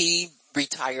 He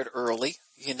retired early,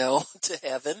 to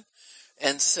heaven.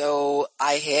 And so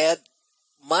I had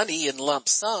money in lump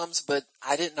sums, but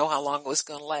I didn't know how long it was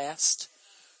going to last.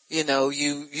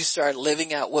 You start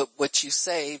living out what you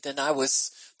saved, and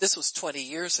this was 20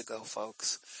 years ago,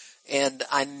 folks. And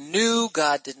I knew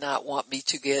God did not want me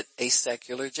to get a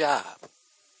secular job.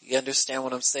 You understand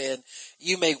what I'm saying?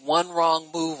 You make one wrong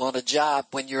move on a job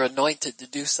when you're anointed to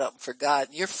do something for God,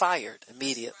 and you're fired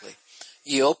immediately.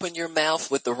 You open your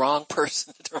mouth with the wrong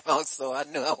person at the wrong, so I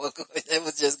knew it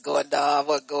was just going down. I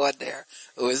wasn't going there.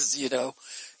 It was,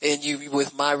 and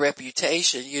with my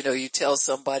reputation, you tell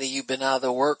somebody you've been out of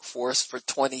the workforce for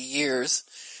 20 years,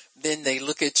 then they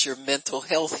look at your mental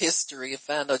health history and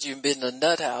find out you've been in a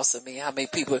nut house. I mean, how many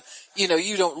people, you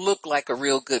don't look like a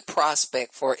real good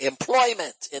prospect for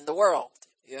employment in the world.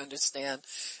 You understand?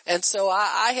 And so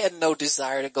I had no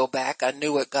desire to go back. I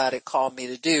knew what God had called me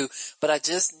to do, but I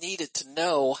just needed to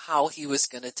know how He was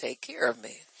going to take care of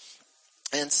me.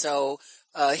 And so,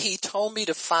 He told me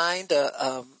to find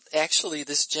actually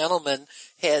this gentleman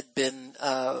had been,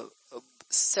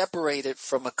 separated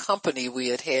from a company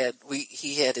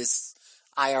he had his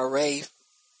IRA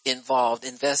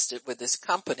invested with this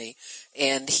company,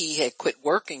 and he had quit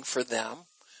working for them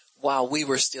while we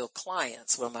were still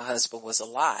clients when my husband was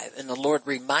alive. And the Lord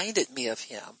reminded me of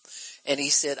him. And He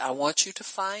said, I want you to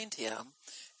find him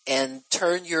and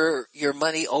turn your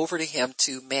money over to him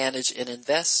to manage and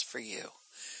invest for you.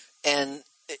 And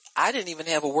I didn't even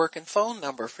have a working phone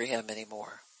number for him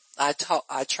anymore. I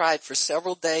tried for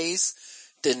several days.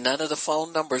 None of the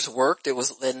phone numbers worked. And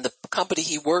the company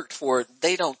he worked for,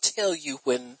 they don't tell you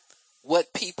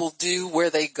what people do, where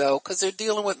they go, because they're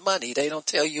dealing with money. They don't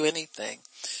tell you anything.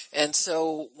 And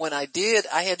so when I did,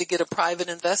 I had to get a private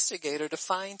investigator to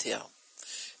find him.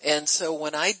 And so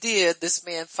when I did, this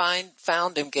man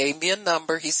found him, gave me a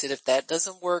number. He said, if that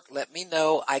doesn't work, let me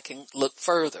know. I can look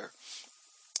further.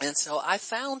 And so I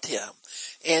found him,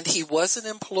 and he wasn't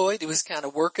employed. He was kind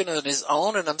of working on his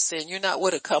own. And I'm saying, you're not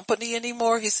with a company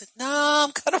anymore? He said, no,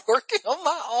 I'm kind of working on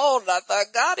my own. And I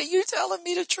thought, God, are you telling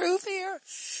me the truth here?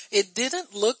 It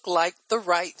didn't look like the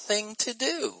right thing to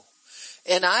do.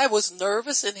 And I was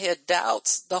nervous and had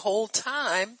doubts the whole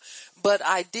time, but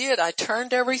I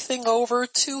turned everything over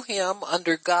to him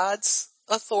under God's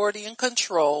authority and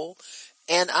control.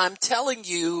 And I'm telling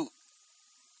you,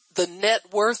 the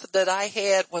net worth that I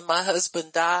had when my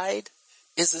husband died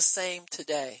is the same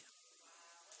today.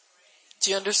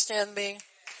 Do you understand me?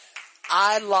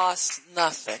 I lost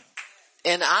nothing.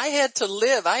 And I had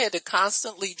to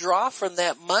constantly draw from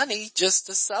that money just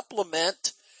to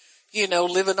supplement,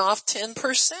 living off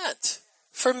 10%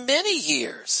 for many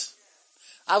years.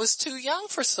 I was too young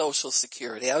for Social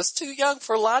Security. I was too young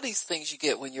for a lot of these things you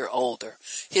get when you're older.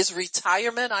 His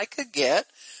retirement I could get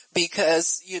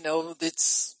because,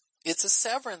 it's a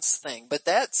severance thing, but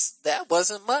that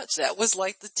wasn't much. That was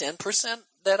like the 10%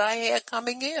 that I had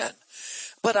coming in.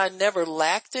 But I never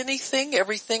lacked anything.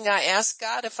 Everything I asked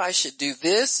God, if I should do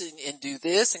this and do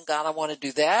this, and God, I want to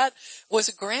do that, was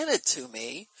granted to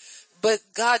me. But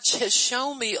God has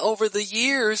shown me over the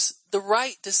years the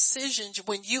right decisions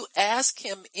when you ask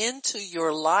Him into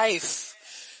your life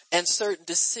and certain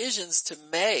decisions to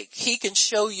make. He can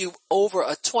show you over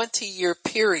a 20-year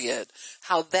period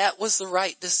how that was the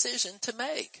right decision to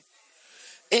make.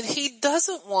 And He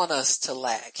doesn't want us to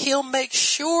lack. He'll make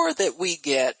sure that we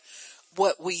get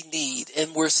what we need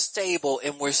and we're stable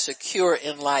and we're secure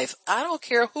in life. I don't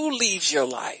care who leaves your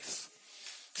life.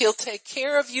 He'll take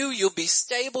care of you. You'll be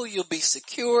stable. You'll be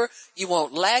secure. You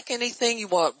won't lack anything. You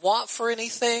won't want for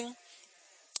anything.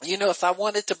 If I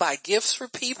wanted to buy gifts for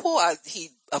people, He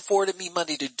afforded me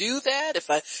money to do that.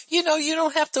 You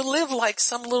don't have to live like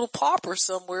some little pauper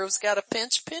somewhere who's got to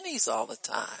pinch pennies all the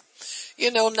time.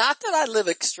 Not that I live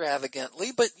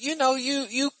extravagantly, but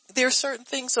there are certain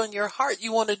things on your heart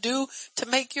you want to do to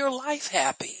make your life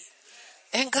happy.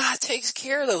 And God takes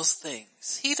care of those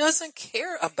things. He doesn't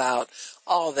care about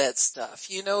all that stuff.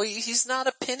 He's not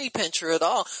a penny pincher at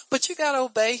all, but you got to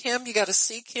obey Him. You got to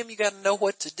seek Him. You got to know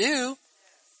what to do.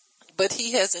 But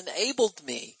He has enabled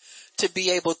me to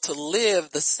be able to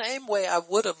live the same way I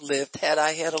would have lived had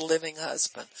I had a living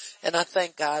husband. And I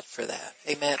thank God for that.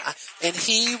 Amen. And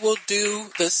He will do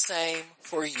the same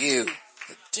for you.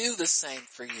 Do the same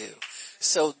for you.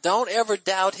 So don't ever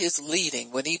doubt His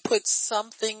leading. When He puts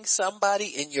somebody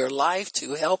in your life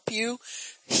to help you,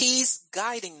 He's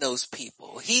guiding those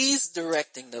people. He's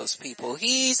directing those people.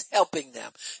 He's helping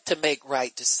them to make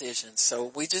right decisions.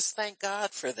 So we just thank God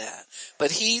for that.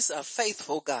 But He's a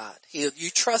faithful God. You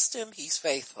trust Him, He's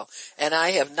faithful. And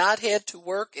I have not had to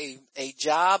work a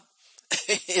job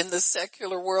in the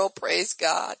secular world, praise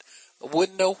God. I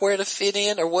wouldn't know where to fit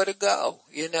in or where to go,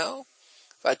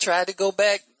 If I tried to go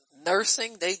back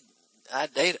nursing,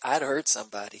 I'd hurt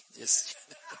somebody.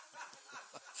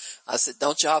 I said,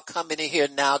 don't y'all come in here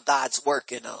now, God's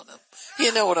working on them.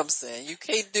 You know what I'm saying? You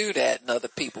can't do that in other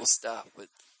people's stuff, but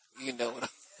you know what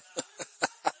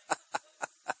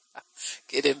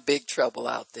get in big trouble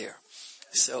out there.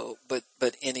 So,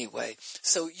 but anyway,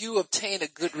 so you obtain a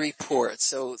good report.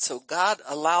 So God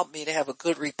allowed me to have a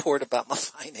good report about my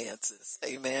finances.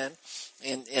 Amen.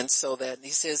 And so that, and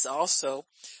He says also,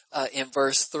 in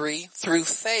verse 3, through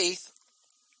faith,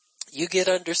 you get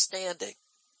understanding.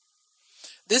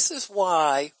 This is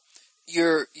why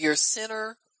your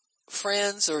sinner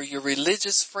friends or your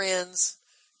religious friends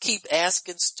keep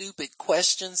asking stupid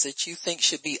questions that you think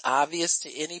should be obvious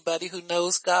to anybody who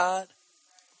knows God,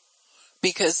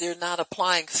 because they're not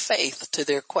applying faith to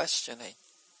their questioning.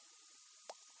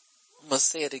 I must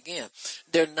say it again.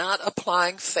 They're not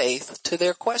applying faith to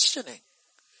their questioning.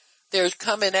 They're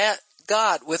coming at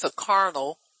God with a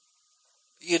carnal,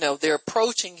 they're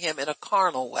approaching Him in a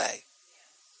carnal way.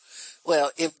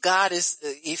 Well,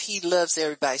 if He loves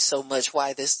everybody so much,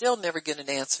 why this? They'll never get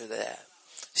an answer to that.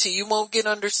 See, you won't get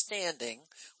understanding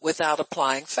without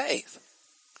applying faith.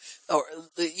 Or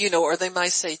they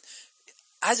might say,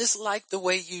 I just like the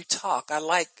way you talk. I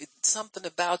like something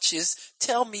about you.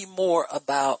 Tell me more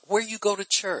about where you go to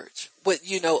church.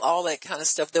 All that kind of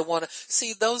stuff. They want to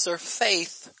see, those are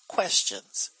faith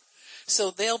questions.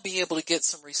 So they'll be able to get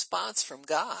some response from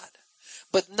God.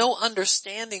 But no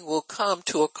understanding will come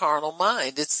to a carnal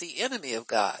mind. It's the enemy of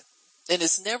God. And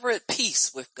it's never at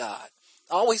peace with God.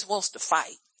 Always wants to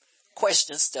fight.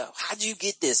 Question stuff. How'd you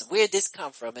get this? Where'd this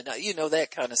come from? And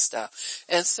that kind of stuff.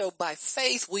 And so by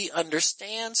faith, we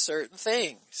understand certain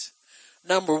things.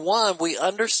 Number one, we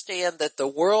understand that the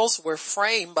worlds were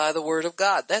framed by the Word of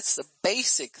God. That's the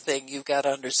basic thing you've got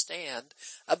to understand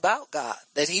about God,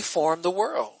 that He formed the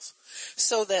worlds.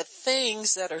 So that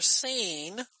things that are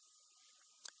seen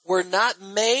were not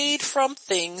made from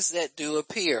things that do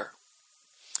appear.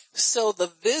 So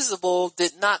the visible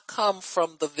did not come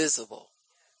from the visible.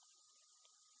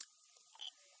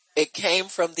 It came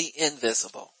from the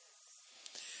invisible.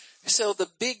 So the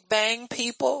Big Bang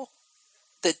people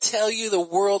that tell you the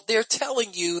world, they're telling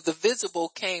you the visible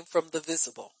came from the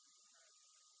visible.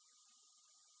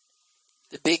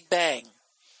 The Big Bang.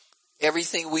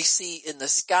 Everything we see in the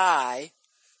sky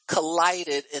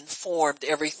collided and formed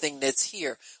everything that's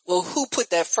here. Well, who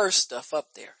put that first stuff up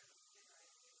there?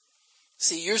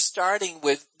 See, you're starting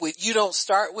with you don't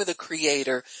start with a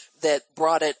creator that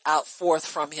brought it out forth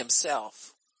from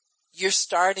Himself. you're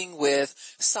starting with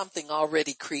something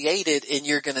already created and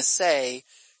you're going to say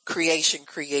creation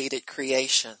created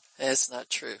creation. That's not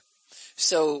true.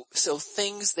 So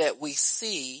things that we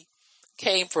see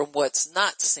came from what's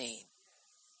not seen.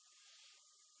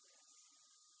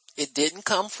 It didn't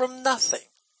come from nothing.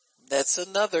 That's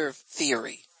another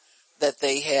theory that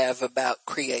they have about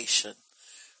creation.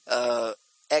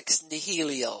 Ex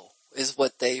nihilo is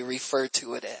what they refer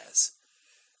to it as.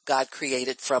 God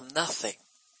created from nothing.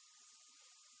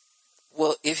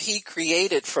 Well, if he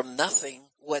created from nothing,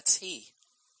 what's he?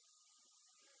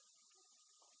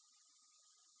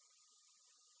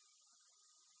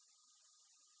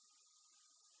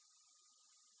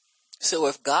 So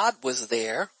if God was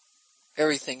there,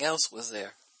 everything else was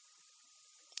there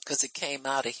because it came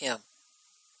out of him.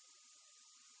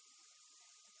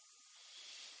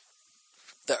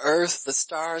 The earth, the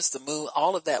stars, the moon,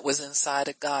 all of that was inside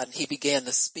of God, and he began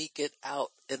to speak it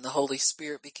out and the Holy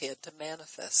Spirit began to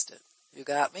manifest it. You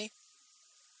got me?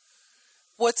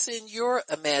 What's in your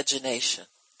imagination?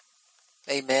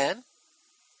 Amen.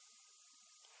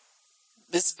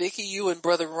 Miss Vicky, you and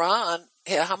Brother Ron,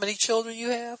 how many children you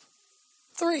have?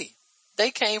 3.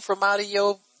 They came from out of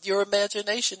your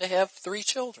imagination to have 3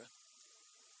 children.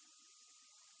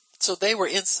 So they were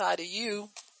inside of you.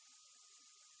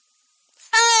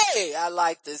 Hey, I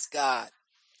like this God.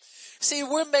 See,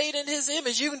 we're made in his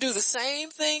image. You can do the same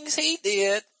things he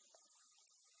did.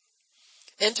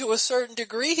 And to a certain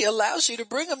degree, he allows you to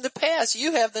bring them to pass.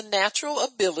 You have the natural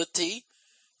ability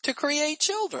to create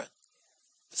children.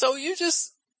 So you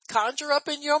just conjure up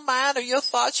in your mind or your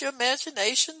thoughts, your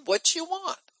imagination, what you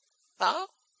want. Huh?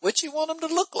 What you want them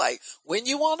to look like. When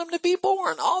you want them to be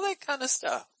born. All that kind of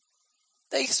stuff.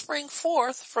 They spring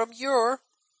forth from your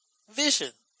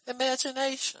vision,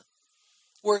 imagination,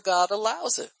 where God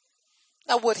allows it.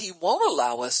 Now what he won't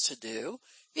allow us to do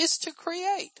is to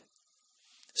create.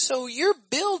 So you're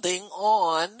building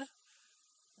on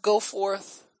go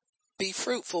forth, be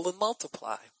fruitful and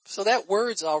multiply. So that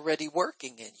word's already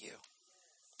working in you.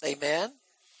 Amen.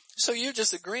 So you're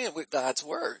just agreeing with God's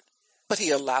word, but he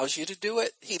allows you to do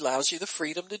it. He allows you the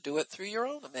freedom to do it through your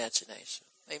own imagination.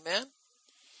 Amen.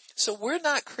 So we're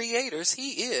not creators.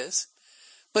 He is,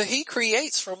 but he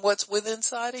creates from what's within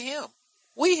inside of him.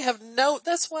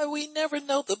 That's why we never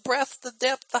know the breadth, the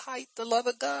depth, the height, the love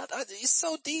of God. It's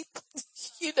so deep,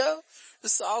 you know. The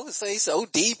song will say so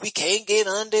deep you can't get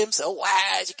under him, so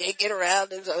wide you can't get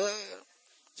around him. So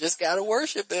just gotta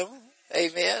worship him.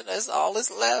 Amen. That's all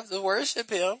that's left, to worship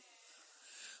him.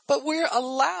 But we're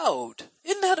allowed.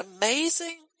 Isn't that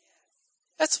amazing?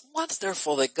 That's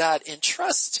wonderful that God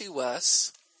entrusts to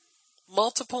us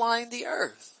multiplying the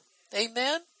earth.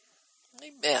 Amen.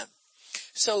 Amen.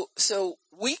 So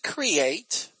we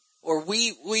create, or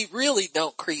we really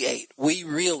don't create. We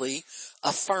really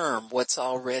affirm what's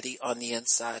already on the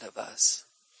inside of us.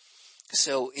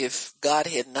 So if God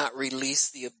had not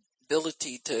released the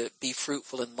ability to be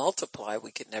fruitful and multiply,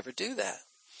 we could never do that.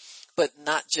 But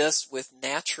not just with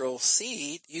natural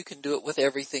seed, you can do it with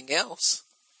everything else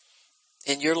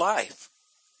in your life.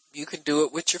 You can do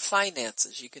it with your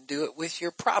finances. You can do it with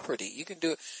your property. You can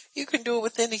do it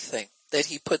with anything that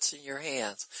he puts in your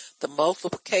hands. The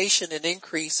multiplication and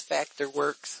increase factor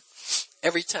works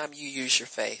every time you use your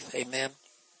faith. Amen.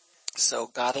 So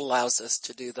God allows us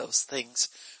to do those things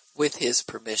with his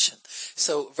permission.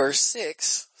 So verse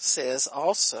 6 says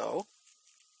also,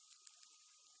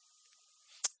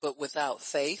 but without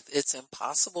faith it's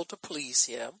impossible to please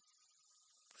him.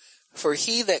 For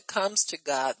he that comes to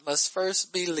God must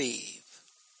first believe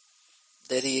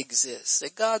that he exists,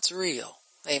 that God's real.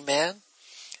 Amen.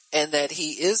 And that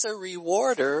he is a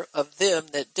rewarder of them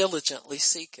that diligently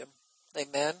seek him.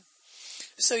 Amen.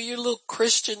 So your little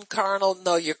Christian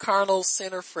your carnal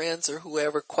sinner friends or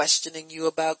whoever questioning you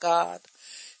about God,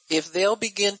 if they'll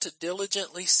begin to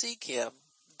diligently seek him,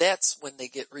 that's when they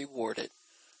get rewarded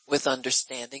with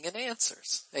understanding and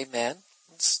answers. Amen.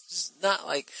 It's not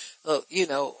like,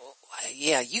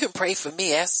 yeah, you can pray for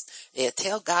me.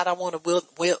 Tell God I want to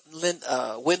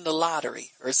win the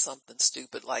lottery or something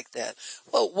stupid like that.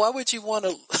 Well, why would you want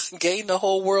to gain the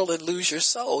whole world and lose your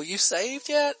soul? You saved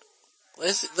yet?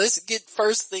 Let's get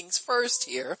first things first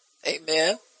here.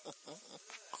 Amen.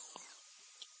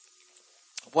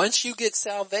 Once you get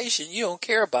salvation, you don't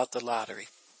care about the lottery.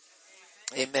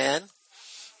 Amen.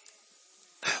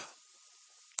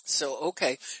 So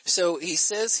he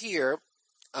says here,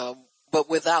 but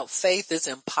without faith it's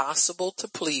impossible to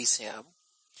please him,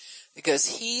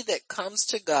 because he that comes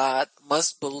to God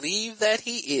must believe that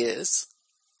he is,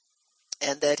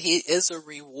 and that he is a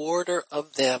rewarder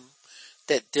of them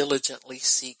that diligently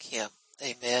seek him.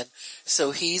 Amen.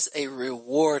 So he's a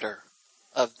rewarder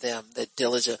of them that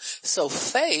diligent. So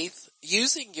faith,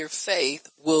 using your faith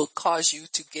will cause you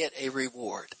to get a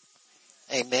reward.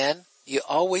 Amen. You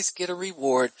always get a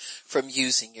reward from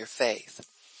using your faith.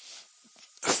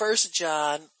 1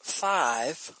 John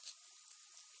 5.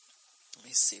 Let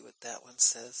me see what that one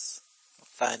says. I'll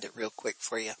find it real quick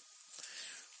for you.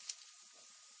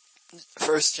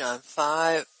 1 John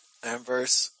 5 and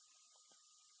verse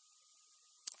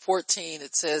 14,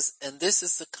 it says, and this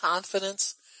is the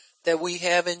confidence that we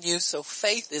have in you. So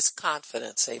faith is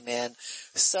confidence. Amen.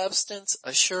 Substance,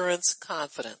 assurance,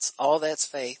 confidence. All that's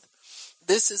faith.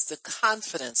 This is the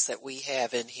confidence that we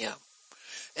have in him.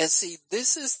 And see,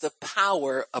 this is the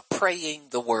power of praying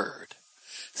the word.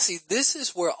 See, this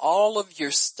is where all of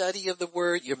your study of the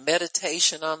word, your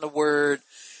meditation on the word,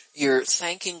 your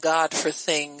thanking God for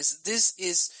things, this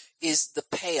is the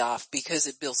payoff because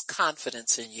it builds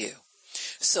confidence in you.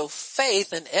 So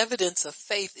faith and evidence of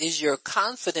faith is your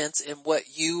confidence in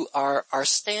what you are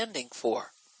standing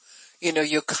for. You know,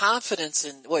 your confidence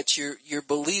in what you're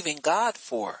believing God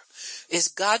for. Is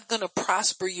God going to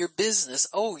prosper your business?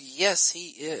 Oh, yes, he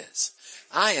is.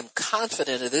 I am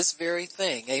confident of this very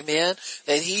thing. Amen.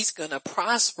 That he's going to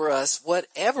prosper us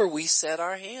whatever we set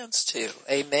our hands to.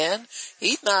 Amen.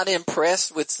 He's not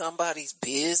impressed with somebody's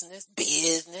business.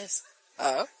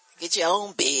 Get your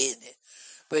own business.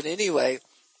 But anyway,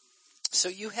 so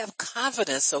you have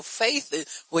confidence. So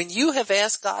faith, when you have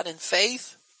asked God in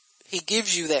faith, he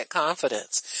gives you that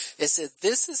confidence. It says,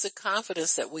 this is the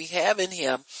confidence that we have in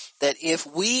him, that if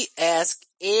we ask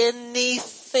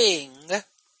anything,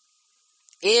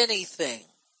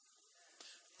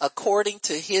 according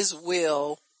to his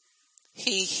will,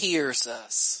 he hears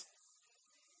us.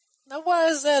 Now why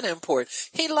is that important?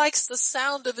 He likes the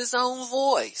sound of his own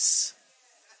voice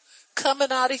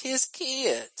coming out of his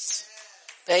kids.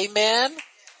 Amen.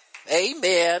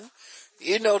 Amen.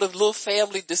 You know, the little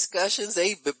family discussions,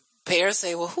 parents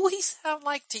say, well, who he sound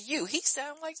like to you? He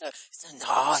sound like that.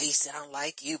 No, he sound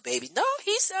like you, baby. No,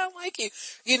 he sound like you.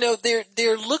 You know,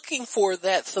 they're looking for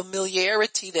that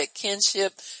familiarity, that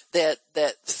kinship, that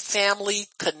family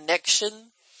connection.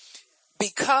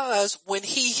 Because when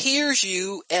he hears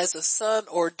you as a son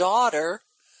or daughter,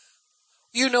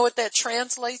 you know what that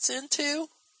translates into?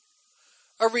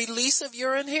 A release of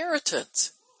your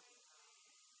inheritance.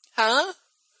 Huh?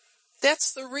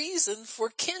 That's the reason for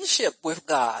kinship with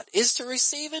God, is to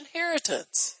receive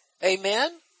inheritance.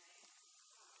 Amen?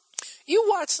 You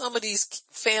watch some of these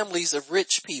families of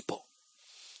rich people.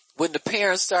 When the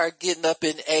parents start getting up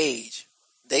in age,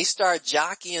 they start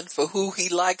jockeying for who he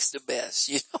likes the best.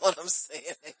 You know what I'm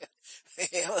saying?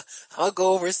 I'll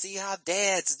go over and see how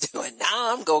dad's doing.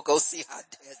 Now I'm going to go see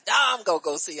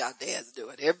how dad's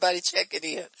doing. Everybody checking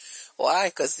in. Why?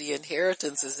 Because the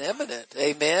inheritance is imminent.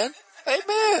 Amen?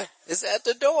 Amen. It's at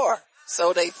the door.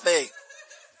 So they think.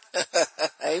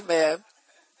 Amen.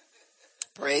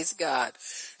 Praise God.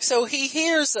 So he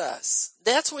hears us.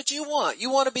 That's what you want.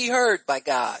 You want to be heard by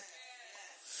God.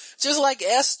 Just like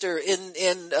Esther in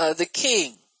the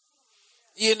king.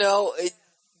 You know,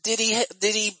 did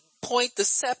he point the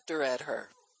scepter at her?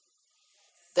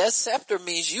 That scepter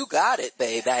means you got it,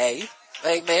 baby.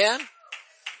 Amen.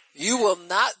 You will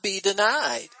not be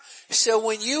denied. So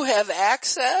when you have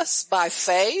access by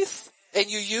faith and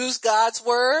you use God's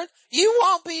word, you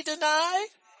won't be denied.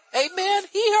 Amen.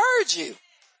 He heard you.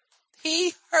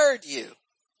 He heard you.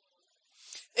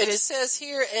 And it says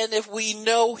here, and if we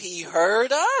know he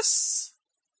heard us,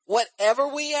 whatever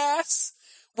we ask,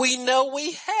 we know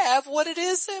we have what it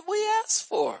is that we ask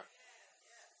for.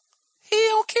 He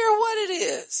don't care what it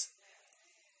is.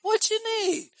 What you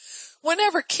need.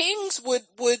 Whenever kings would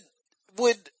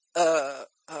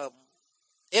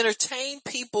entertain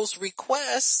people's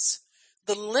requests,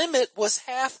 the limit was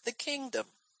half the kingdom.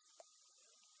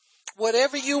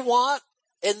 Whatever you want,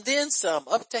 and then some,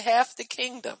 up to half the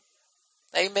kingdom.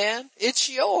 Amen. It's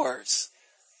yours.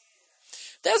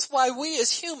 That's why we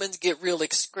as humans get real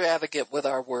extravagant with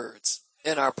our words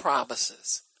and our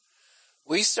promises.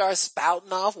 We start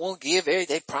spouting off, won't give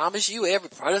everything. They promise you every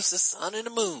promise the sun and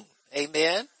the moon.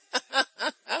 Amen.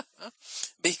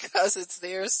 Because it's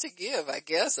theirs to give, I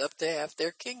guess, up to half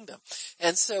their kingdom.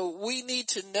 And so we need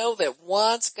to know that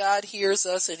once God hears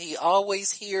us, and he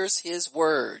always hears his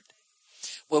word.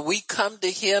 When we come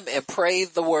to him and pray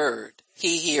the word,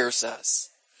 he hears us.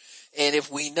 And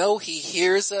if we know he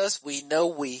hears us, we know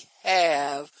we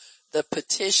have the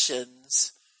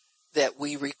petitions that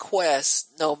we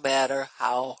request, no matter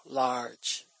how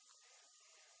large.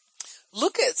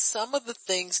 Look at some of the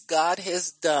things God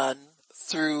has done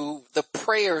through the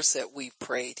prayers that we've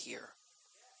prayed here.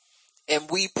 and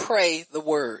we pray the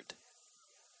word.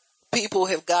 People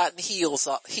have gotten healed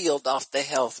off the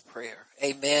health prayer.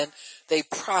 Amen. They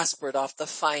prospered off the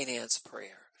finance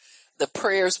prayer. The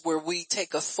prayers where we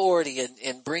take authority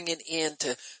and bring it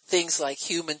into things like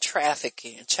human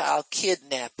trafficking and child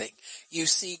kidnapping. You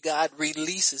see, God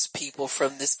releases people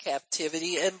from this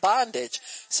captivity and bondage.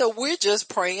 So we're just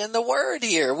praying the word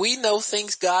here. We know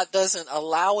things God doesn't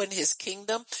allow in his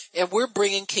kingdom, and we're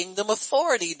bringing kingdom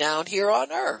authority down here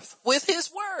on earth with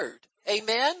his word.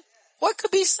 Amen. What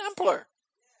could be simpler?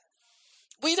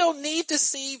 We don't need to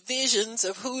see visions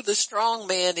of who the strong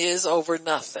man is over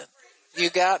nothing. You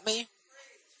got me?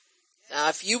 Now,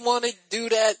 if you want to do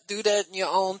that in your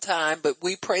own time, but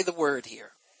we pray the word here.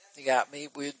 You got me?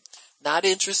 We're not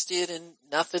interested in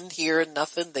nothing here and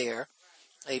nothing there.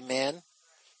 Amen.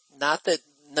 Not that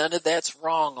none of that's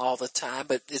wrong all the time,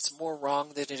 but it's more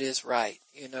wrong than it is right.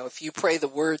 You know, if you pray the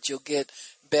word, you'll get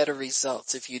better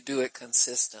results if you do it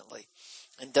consistently.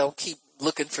 And don't keep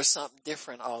looking for something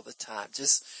different all the time.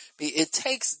 It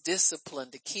takes discipline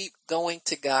to keep going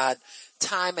to God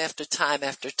time after time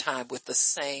after time with the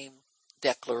same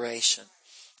declaration,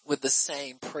 with the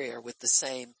same prayer,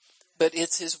 but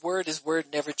it's his word. His word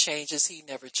never changes. He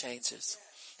never changes.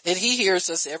 And he hears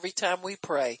us every time we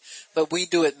pray, but we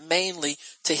do it mainly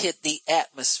to hit the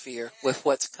atmosphere with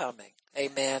what's coming.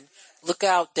 Amen. Look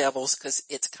out, devils, because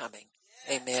it's coming.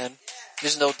 Amen.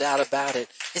 There's no doubt about it.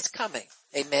 It's coming.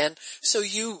 Amen. So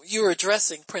you're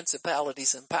addressing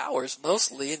principalities and powers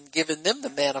mostly and giving them the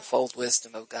manifold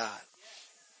wisdom of God.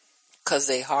 Cause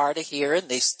they hard of hearing,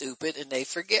 they stupid, and they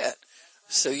forget.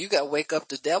 So you got to wake up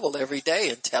the devil every day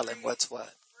and tell him what's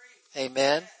what.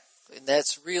 Amen. And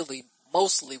that's really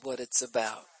mostly what it's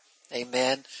about.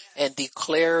 Amen. And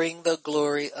declaring the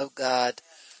glory of God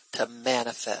to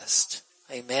manifest.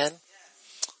 Amen.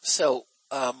 So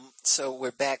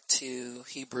we're back to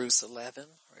Hebrews 11.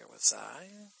 Where was I?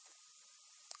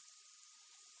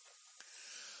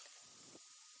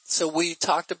 So we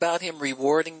talked about him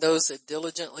rewarding those that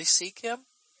diligently seek him.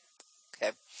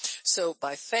 Okay. So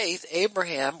by faith,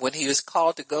 Abraham, when he was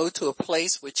called to go to a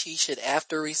place which he should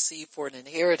after receive for an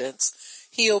inheritance,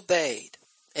 he obeyed.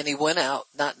 And he went out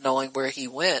not knowing where he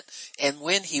went and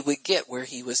when he would get where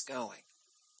he was going.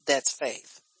 That's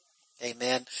faith.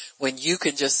 Amen. When you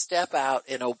can just step out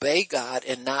and obey God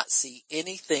and not see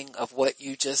anything of what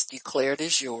you just declared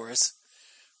as yours,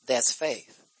 that's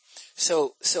faith.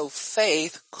 So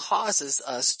faith causes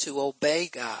us to obey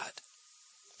God.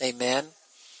 Amen.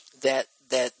 That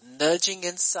nudging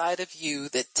inside of you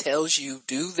that tells you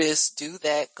do this, do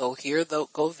that, go here,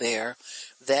 go there,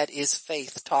 that is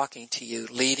faith talking to you,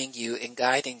 leading you and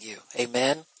guiding you.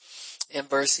 Amen. In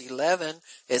verse 11,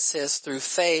 it says through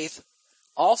faith,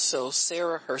 also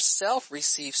Sarah herself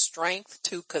received strength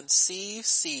to conceive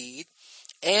seed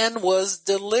and was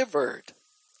delivered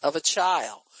of a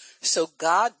child. So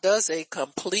God does a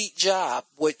complete job.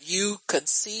 What you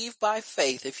conceive by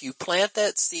faith, if you plant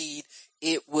that seed,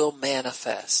 it will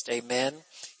manifest. Amen.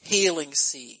 Healing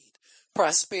seed,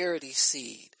 prosperity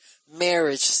seed,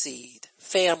 marriage seed,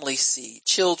 family seed,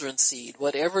 children seed,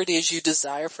 whatever it is you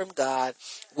desire from God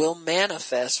will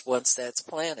manifest once that's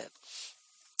planted.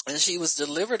 And she was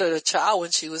delivered of a child when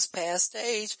she was past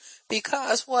age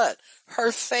because what?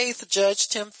 Her faith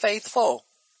judged him faithful.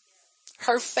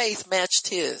 Her faith matched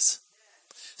his.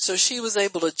 So she was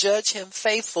able to judge him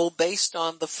faithful based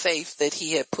on the faith that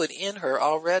he had put in her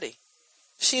already.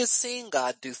 She had seen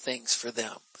God do things for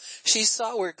them. She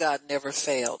saw where God never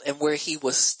failed and where he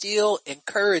was still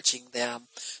encouraging them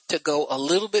to go a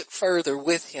little bit further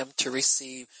with him to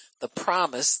receive the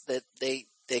promise that they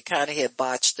kind of had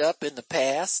botched up in the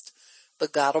past,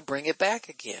 but God will bring it back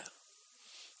again.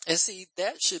 And see,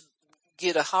 that should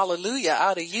get a hallelujah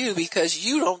out of you because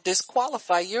you don't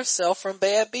disqualify yourself from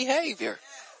bad behavior.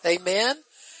 Amen.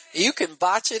 You can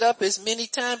botch it up as many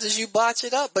times as you botch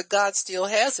it up, but God still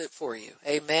has it for you.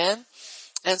 Amen.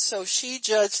 And so she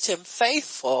judged him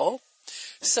faithful.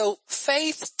 So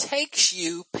faith takes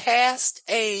you past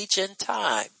age and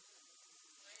time.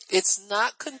 It's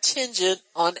not contingent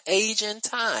on age and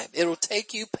time. It'll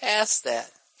take you past that.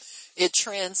 It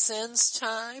transcends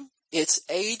time. It's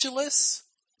ageless.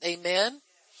 Amen.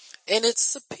 And it's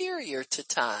superior to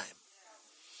time.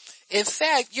 In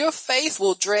fact, your faith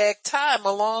will drag time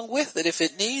along with it if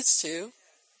it needs to,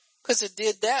 because it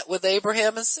did that with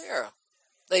Abraham and Sarah.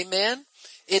 Amen.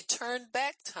 It turned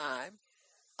back time,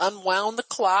 unwound the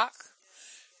clock,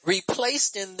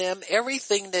 replaced in them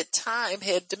everything that time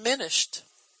had diminished.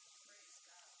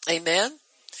 Amen.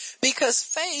 Because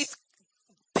faith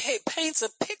paints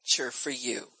a picture for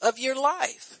you of your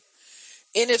life.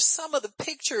 And if some of the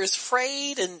picture is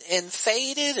frayed and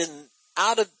faded and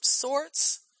out of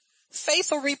sorts, faith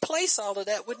will replace all of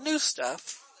that with new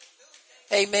stuff.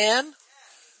 Amen.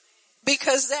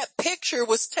 Because that picture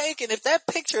was taken, if that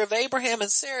picture of Abraham and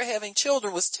Sarah having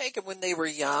children was taken when they were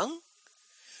young,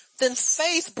 then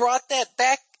faith brought that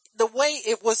back the way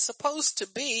it was supposed to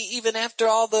be, even after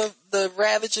all the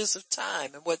ravages of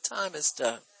time and what time has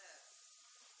done.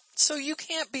 So you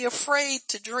can't be afraid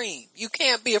to dream. You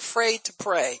can't be afraid to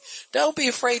pray. Don't be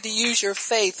afraid to use your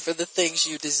faith for the things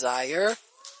you desire,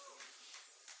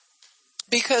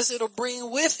 because it'll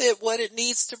bring with it what it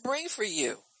needs to bring for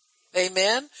you.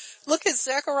 Amen. Look at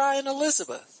Zechariah and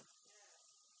Elizabeth.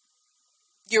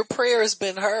 Your prayer has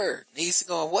been heard. He's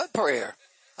going, what prayer?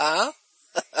 Huh?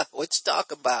 What you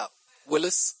talking about,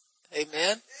 Willis?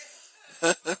 Amen.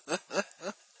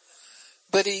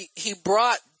 But he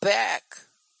brought back,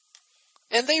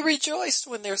 and they rejoiced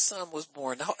when their son was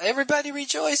born. Everybody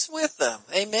rejoiced with them.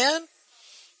 Amen.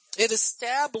 It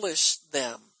established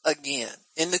them again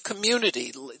in the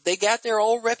community. They got their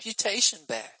old reputation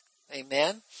back.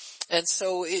 Amen. And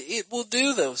so it will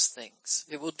do those things.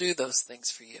 It will do those things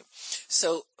for you.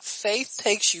 So faith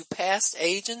takes you past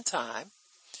age and time,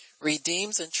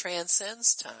 redeems and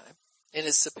transcends time, and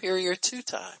is superior to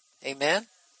time. Amen.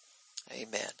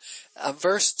 Amen.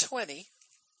 Verse 20,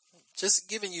 just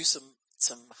giving you some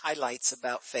highlights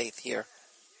about faith here.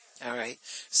 All right.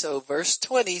 So verse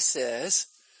 20 says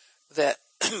that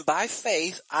by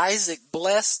faith Isaac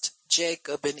blessed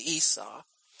Jacob and Esau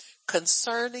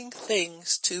concerning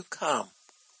things to come.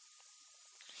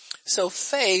 So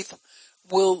faith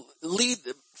will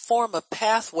form a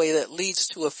pathway that leads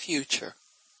to a future.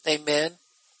 Amen.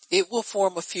 It will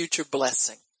form a future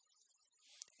blessing.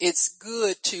 It's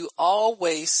good to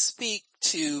always speak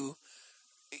to,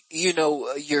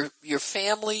 your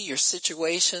family, your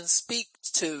situation. Speak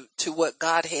to what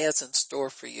God has in store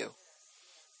for you,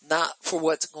 not for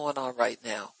what's going on right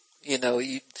now.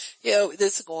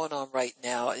 This is going on right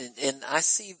now, and I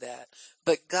see that.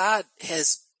 But God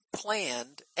has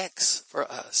planned X for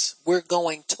us. We're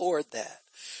going toward that.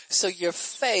 So your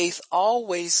faith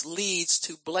always leads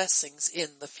to blessings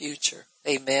in the future.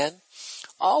 Amen.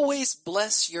 Always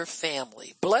bless your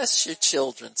family. Bless your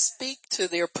children. Speak to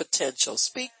their potential.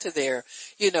 Speak to their,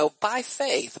 by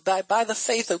faith, by the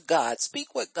faith of God.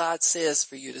 Speak what God says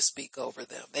for you to speak over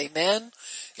them. Amen.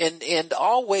 And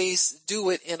always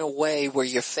do it in a way where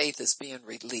your faith is being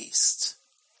released.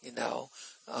 I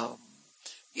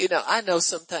know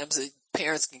sometimes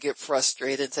parents can get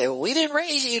frustrated and say, well, we didn't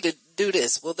raise you to do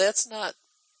this. Well, that's not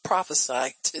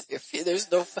prophesying to their feet.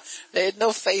 They had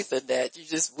no faith in that. You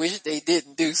just wish they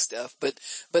didn't do stuff, but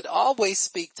always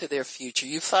speak to their future.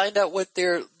 You find out what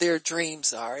their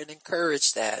dreams are and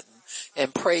encourage that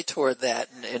and pray toward that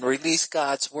and release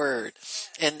God's word.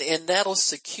 And that'll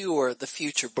secure the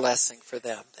future blessing for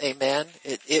them. Amen.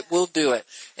 It will do it.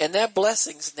 And that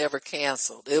blessing's never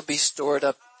canceled. It'll be stored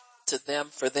up to them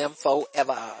for them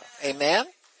forever. Amen.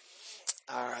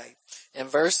 All right. In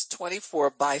verse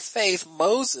 24, by faith,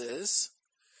 Moses,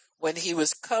 when he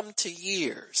was come to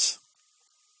years,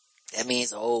 that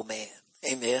means old man,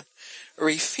 amen,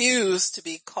 refused to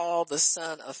be called the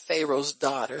son of Pharaoh's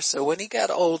daughter. So when he got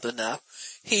old enough,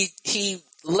 he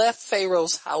left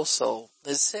Pharaoh's household.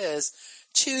 It says,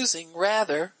 choosing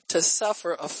rather to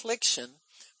suffer affliction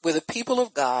with the people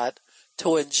of God,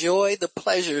 to enjoy the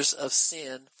pleasures of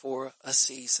sin for a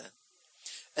season,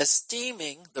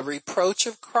 esteeming the reproach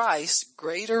of Christ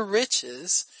greater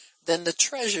riches than the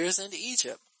treasures in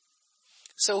Egypt.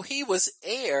 So he was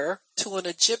heir to an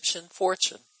Egyptian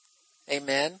fortune.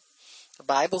 Amen. The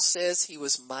Bible says he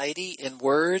was mighty in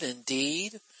word and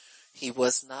deed. He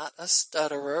was not a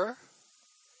stutterer.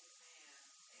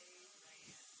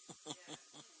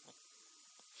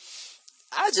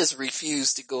 I just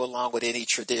refuse to go along with any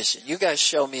tradition. You guys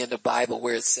show me in the Bible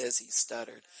where it says he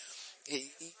stuttered.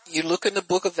 You look in the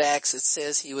book of Acts, it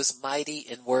says he was mighty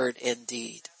in word and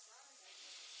deed.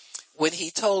 When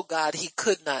he told God he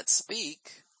could not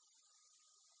speak,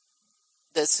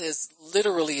 that says,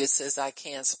 literally it says, I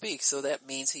can't speak. So that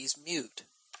means he's mute.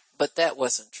 But that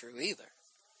wasn't true either.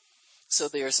 So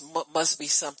must be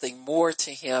something more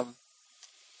to him.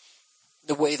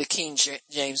 The way the King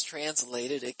James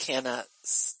translated it, cannot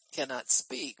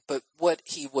speak. But what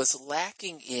he was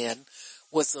lacking in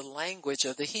was the language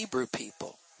of the Hebrew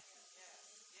people.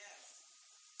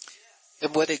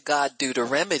 And what did God do to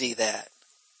remedy that?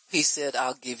 He said,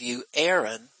 I'll give you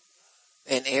Aaron.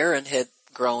 And Aaron had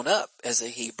grown up as a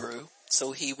Hebrew,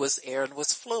 so Aaron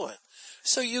was fluent.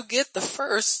 So you get the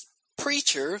first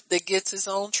preacher that gets his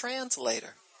own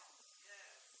translator.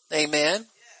 Amen.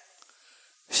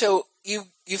 So you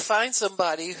find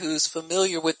somebody who's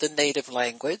familiar with the native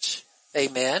language,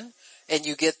 Amen. And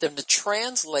you get them to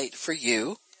translate for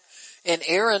you. And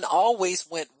Aaron always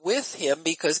went with him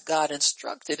because God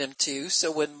instructed him to.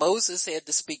 So when Moses had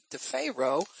to speak to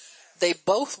Pharaoh, they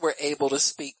both were able to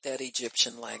speak that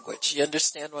Egyptian language. You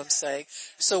understand what I'm saying?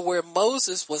 So where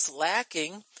Moses was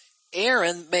lacking,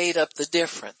 Aaron made up the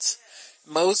difference.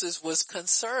 Moses was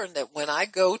concerned that when I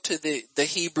go to the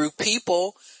Hebrew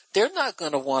people, they're not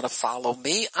going to want to follow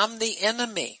me. I'm the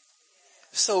enemy.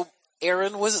 So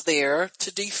Aaron was there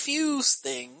to diffuse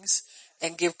things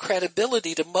and give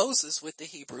credibility to Moses with the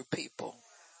Hebrew people.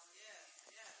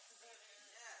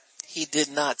 He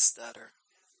did not stutter.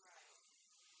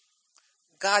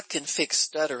 God can fix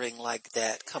stuttering like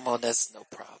that. Come on, that's no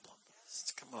problem.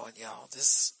 Come on, y'all.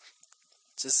 Just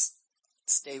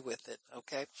stay with it,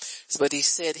 okay? But he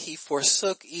said he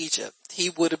forsook Egypt. He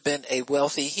would have been he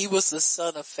was the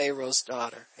son of Pharaoh's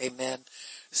daughter. Amen.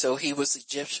 So he was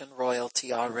Egyptian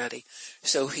royalty already.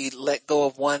 So he let go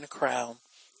of one crown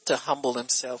to humble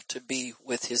himself to be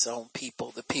with his own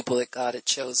people, the people that God had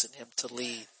chosen him to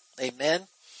lead. Amen.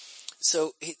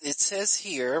 So it says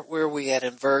here, where are we at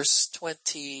in verse 4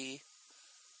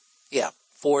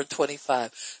 and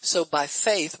 25. So by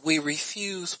faith, we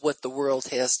refuse what the world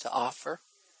has to offer,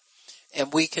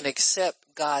 and we can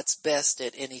accept God's best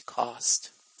at any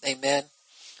cost. Amen.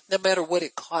 No matter what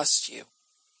it costs you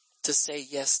to say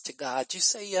yes to God, you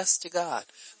say yes to God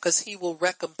because he will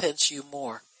recompense you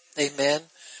more. Amen.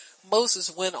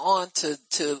 Moses went on to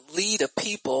lead a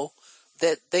people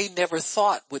that they never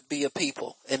thought would be a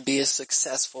people and be as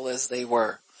successful as they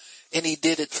were. And he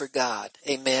did it for God.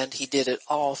 Amen. He did it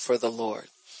all for the Lord.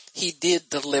 He did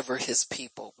deliver his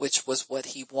people, which was what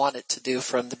he wanted to do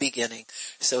from the beginning.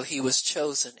 So he was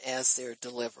chosen as their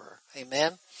deliverer.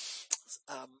 Amen.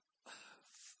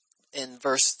 In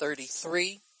verse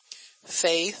 33,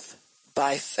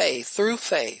 through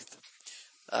faith.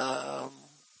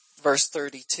 Verse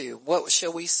 32, what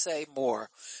shall we say more?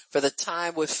 For the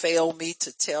time would fail me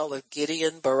to tell of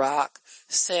Gideon, Barak,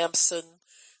 Samson,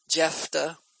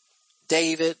 Jephthah,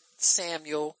 David,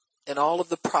 Samuel, and all of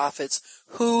the prophets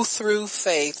who through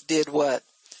faith did what?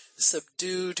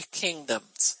 Subdued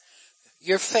kingdoms.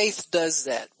 Your faith does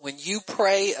that. When you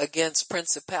pray against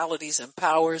principalities and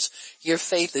powers, your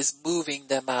faith is moving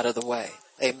them out of the way.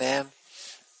 Amen.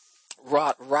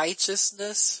 Wrought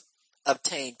righteousness,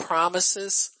 obtained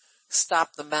promises,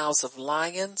 stopped the mouths of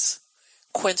lions,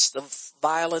 quenched the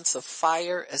violence of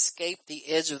fire, escaped the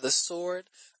edge of the sword,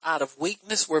 out of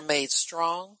weakness were made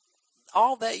strong.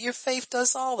 All that, your faith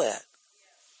does all that.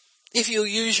 If you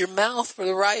use your mouth for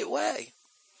the right way.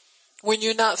 When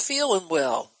you're not feeling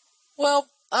well,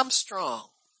 I'm strong.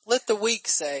 Let the weak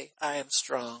say, I am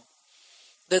strong.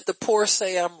 Let the poor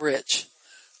say, I'm rich.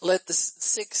 Let the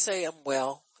sick say, I'm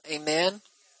well. Amen.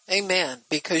 Amen.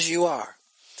 Because you are.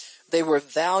 They were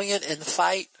valiant in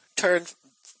fight, turned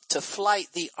to flight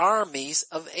the armies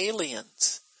of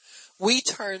aliens. We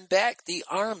turn back the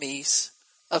armies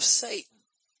of Satan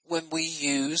when we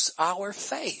use our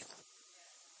faith.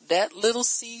 That little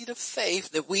seed of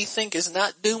faith that we think is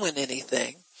not doing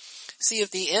anything. See,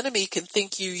 if the enemy can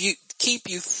keep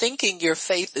you thinking your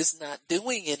faith is not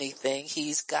doing anything,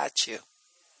 he's got you.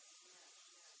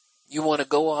 You want to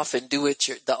go off and do it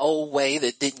the old way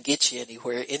that didn't get you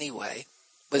anywhere anyway.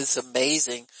 But it's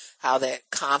amazing how that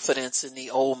confidence in the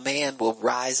old man will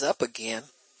rise up again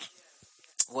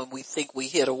when we think we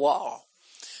hit a wall.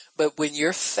 But when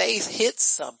your faith hits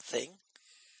something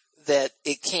that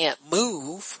it can't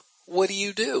move, what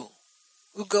do?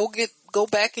 You go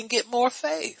back and get more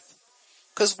faith.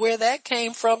 Because where that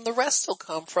came from, the rest will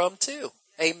come from too.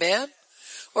 Amen?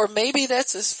 Or maybe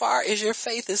that's as far as your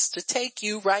faith is to take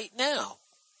you right now.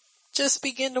 Just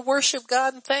begin to worship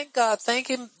God and thank God. Thank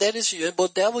him that is you. Well,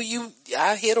 devil,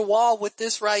 I hit a wall with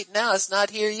this right now. It's not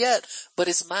here yet, but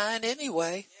it's mine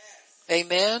anyway.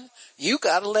 Amen. You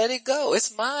gotta let it go.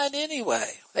 It's mine anyway.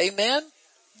 Amen.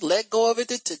 Let go of it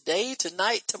today,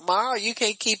 tonight, tomorrow. You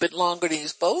can't keep it longer than you're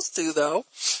supposed to though.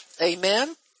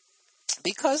 Amen.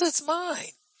 Because it's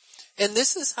mine. And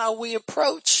this is how we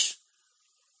approach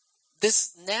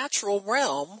this natural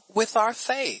realm with our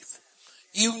faith.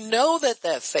 You know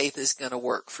that faith is going to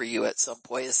work for you at some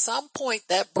point. At some point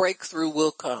that breakthrough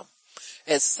will come.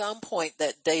 At some point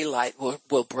that daylight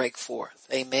will break forth.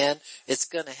 Amen. It's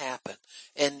going to happen.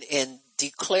 And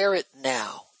declare it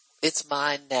now. It's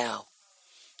mine now.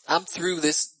 I'm through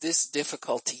this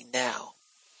difficulty now.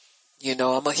 I'm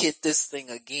going to hit this thing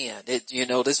again.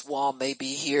 This wall may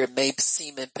be here. It may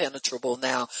seem impenetrable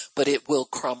now, but it will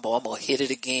crumble. I'm going to hit it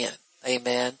again.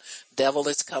 Amen. Devil,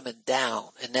 it's coming down.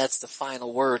 And that's the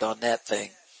final word on that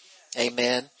thing.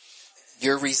 Amen.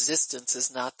 Your resistance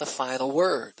is not the final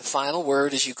word. The final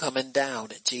word is you coming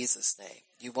down in Jesus' name.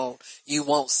 You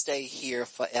won't stay here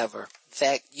forever. In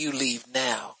fact, you leave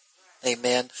now.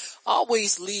 Amen.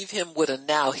 Always leave him with a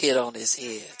now hit on his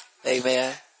head.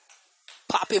 Amen.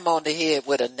 Pop him on the head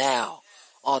with a now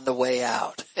on the way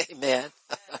out. Amen.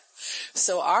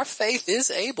 So our faith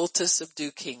is able to subdue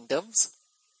kingdoms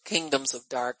of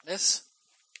darkness,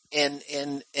 and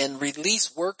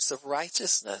release works of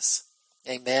righteousness.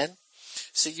 Amen.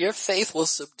 So your faith will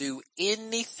subdue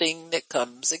anything that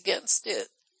comes against it,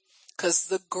 because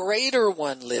the greater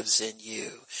one lives in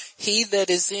you. He that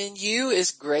is in you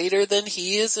is greater than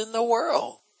he is in the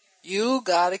world. You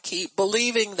gotta keep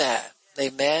believing that.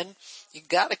 Amen. You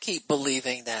gotta keep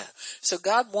believing that. So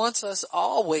God wants us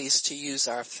always to use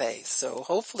our faith. So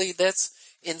hopefully that's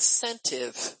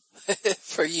incentive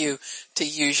for you to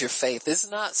use your faith. It's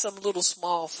not some little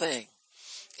small thing.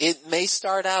 It may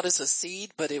start out as a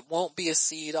seed, but it won't be a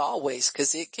seed always,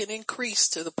 because it can increase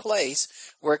to the place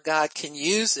where God can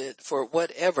use it for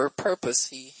whatever purpose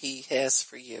he has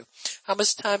for you. How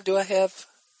much time do I have?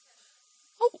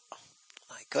 Oh,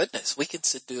 my goodness. We can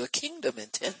subdue a kingdom in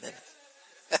 10 minutes.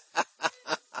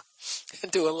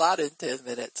 Do a lot in 10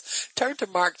 minutes. Turn to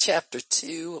Mark chapter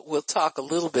 2. We'll talk a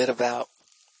little bit about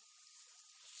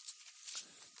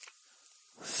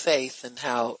faith and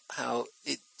how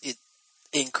it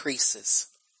increases,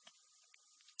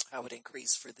 how it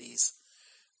increased for these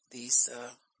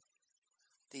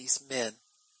men.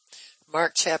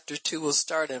 Mark chapter 2, will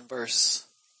start in verse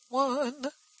 1.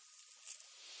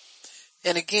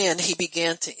 And again, he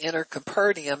began to enter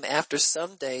Capernaum after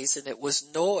some days, and it was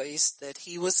noised that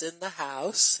he was in the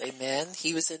house. Amen.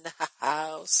 He was in the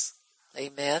house.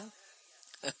 Amen.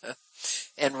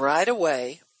 And right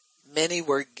away, many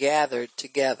were gathered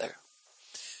together.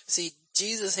 See,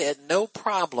 Jesus had no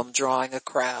problem drawing a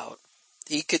crowd.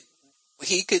 He could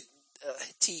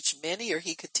teach many, or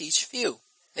he could teach few.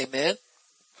 Amen.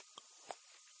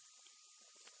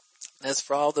 That's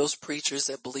for all those preachers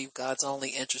that believe God's only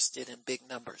interested in big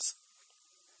numbers.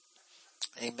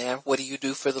 Amen. What do you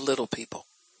do for the little people?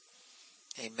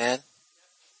 Amen.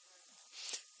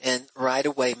 And right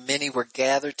away, many were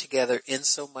gathered together,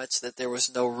 insomuch that there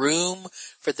was no room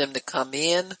for them to come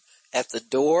in at the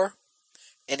door.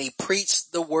 And he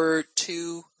preached the word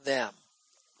to them.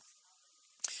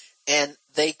 And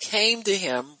they came to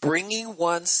him, bringing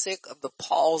one sick of the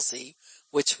palsy,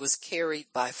 which was carried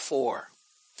by 4.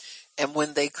 And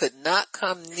when they could not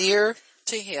come near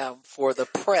to him for the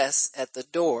press at the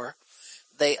door,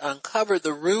 they uncovered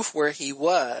the roof where he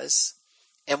was.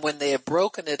 And when they had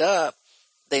broken it up,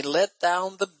 they let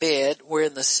down the bed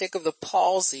wherein the sick of the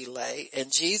palsy lay.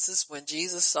 And when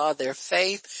Jesus saw their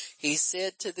faith, he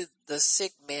said to the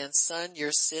sick man, "Son,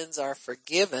 your sins are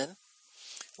forgiven."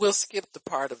 We'll skip the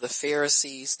part of the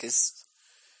Pharisees, because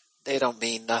they don't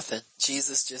mean nothing.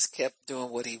 Jesus just kept doing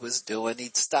what he was doing.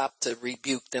 He'd stopped to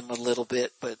rebuke them a little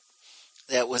bit, but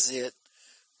that was it.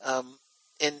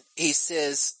 And he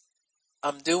says,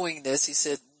 "I'm doing this." He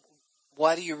said,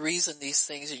 "Why do you reason these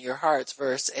things in your hearts?"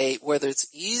 Verse 8, "Whether it's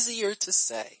easier to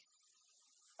say."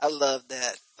 I love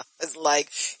that. It's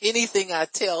like anything I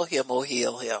tell him will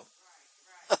heal him.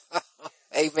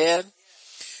 Amen.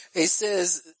 He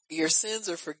says, your sins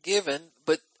are forgiven,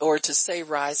 or to say,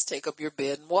 rise, take up your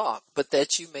bed and walk. But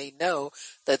that you may know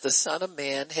that the Son of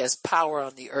Man has power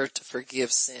on the earth to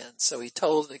forgive sins. So he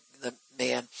told the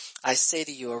man, I say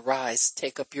to you, arise,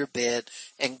 take up your bed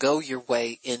and go your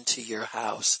way into your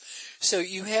house. So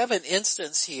you have an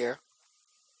instance here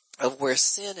of where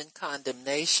sin and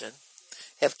condemnation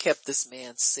have kept this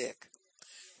man sick.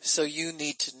 So you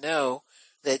need to know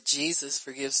that Jesus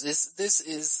forgives. This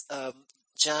is,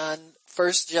 John,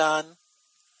 1 John.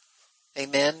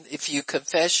 Amen. If you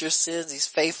confess your sins, he's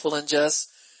faithful and just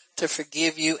to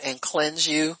forgive you and cleanse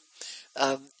you.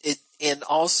 And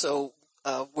also,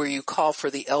 where you call for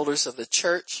the elders of the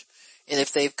church. And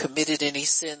if they've committed any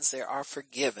sins, they are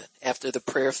forgiven. After the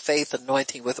prayer of faith,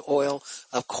 anointing with oil,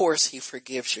 of course he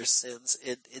forgives your sins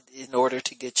in order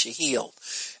to get you healed.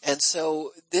 And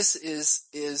so this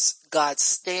is God's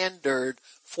standard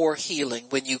for healing.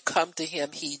 When you come to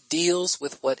him, he deals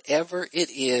with whatever it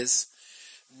is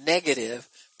negative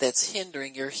that's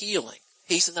hindering your healing.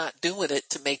 He's not doing it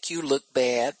to make you look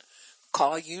bad,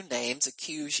 call you names,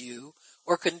 accuse you,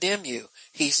 or condemn you.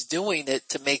 He's doing it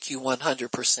to make you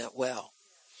 100% well.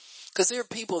 Because there are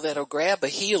people that'll grab a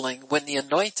healing when the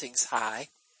anointing's high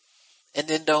and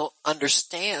then don't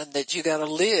understand that you gotta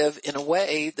live in a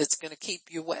way that's gonna keep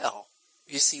you well.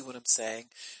 You see what I'm saying?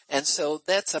 And so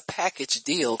that's a package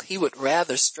deal. He would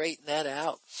rather straighten that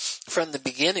out from the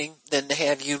beginning than to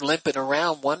have you limping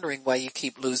around wondering why you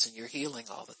keep losing your healing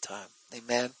all the time.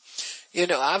 Amen. You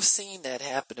know, I've seen that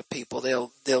happen to people.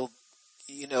 They'll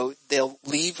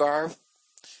leave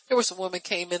there was a woman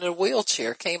came in a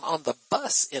wheelchair, came on the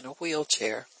bus in a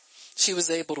wheelchair. She was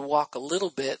able to walk a little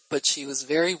bit, but she was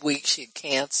very weak. She had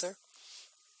cancer.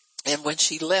 And when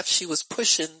she left, she was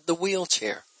pushing the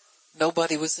wheelchair.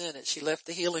 Nobody was in it. She left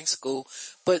the healing school,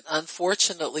 but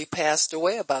unfortunately passed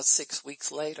away about 6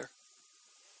 weeks later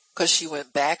because she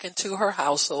went back into her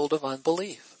household of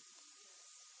unbelief.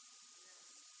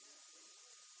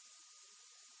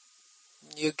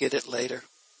 You get it later.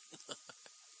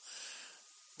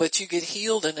 But you get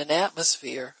healed in an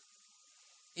atmosphere.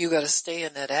 You got to stay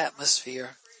in that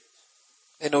atmosphere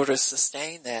in order to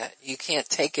sustain that. You can't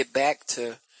take it back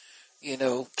to,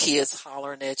 kids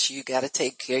hollering at you. You got to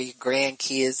take care of your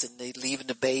grandkids and they leaving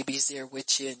the babies there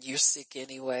with you and you're sick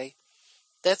anyway.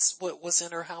 That's what was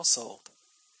in her household.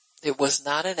 It was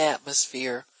not an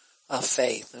atmosphere of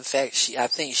faith. In fact, I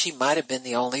think she might have been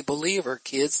the only believer.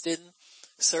 Kids didn't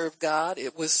serve God.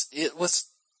 It was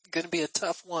going to be a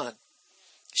tough one.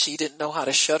 She didn't know how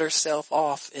to shut herself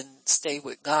off and stay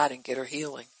with God and get her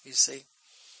healing, you see.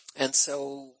 And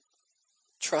so,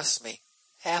 trust me,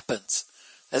 happens.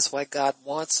 That's why God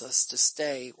wants us to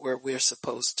stay where we're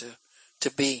supposed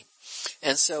to be.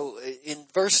 And so, in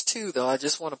verse 2, though, I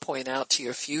just want to point out to you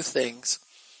a few things.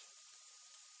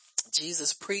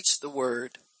 Jesus preached the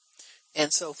word,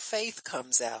 and so faith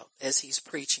comes out as he's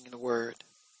preaching the word.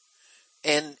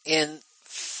 And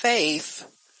faith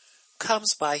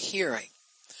comes by hearing.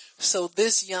 So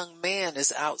this young man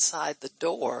is outside the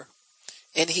door,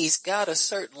 and he's got a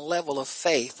certain level of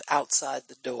faith outside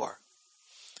the door.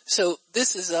 So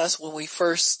this is us when we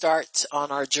first start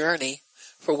on our journey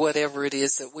for whatever it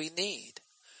is that we need.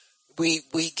 We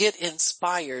get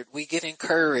inspired, we get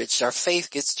encouraged, our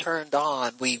faith gets turned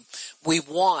on, we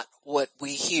want what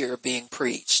we hear being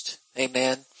preached.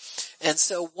 Amen. And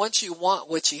so once you want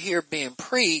what you hear being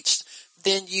preached,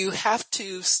 then you have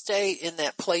to stay in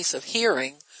that place of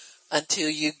hearing until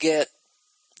you get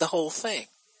the whole thing.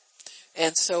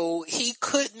 And so he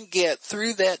couldn't get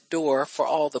through that door for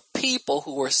all the people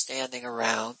who were standing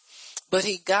around, but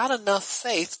he got enough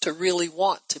faith to really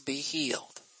want to be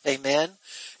healed. Amen.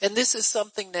 And this is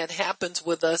something that happens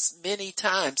with us many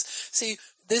times. See,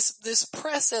 this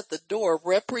press at the door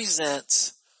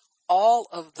represents all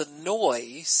of the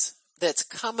noise that's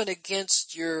coming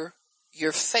against your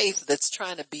faith that's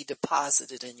trying to be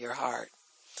deposited in your heart.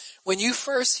 When you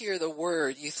first hear the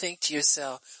word, you think to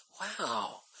yourself,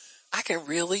 wow, I can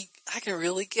really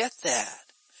get that.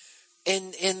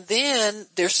 And then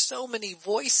there's so many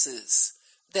voices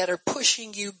that are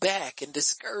pushing you back and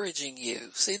discouraging you.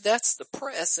 See, that's the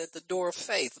press at the door of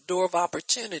faith, the door of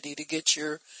opportunity to get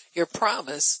your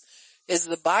promise. As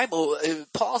the Bible,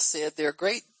 Paul said, there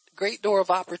are great door of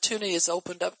opportunity is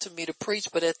opened up to me to preach,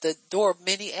 but at the door of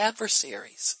many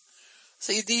adversaries.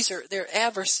 See, they're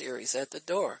adversaries at the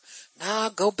door. Nah,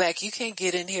 go back. You can't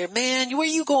get in here. Man, where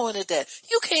you going at that?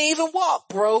 You can't even walk,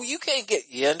 bro. You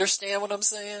understand what I'm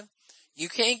saying? You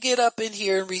can't get up in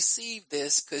here and receive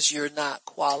this because you're not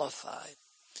qualified.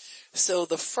 So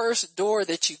the first door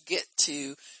that you get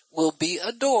to will be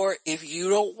a door if you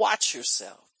don't watch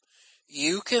yourself.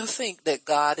 You can think that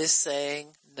God is saying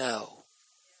no.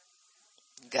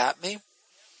 Got me?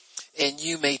 And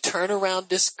you may turn around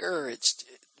discouraged.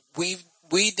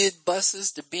 We did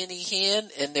buses to Benny Hinn,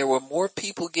 and there were more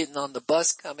people getting on the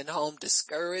bus coming home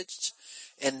discouraged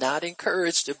and not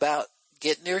encouraged about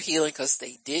getting their healing because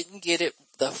they didn't get it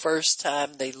the first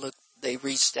time they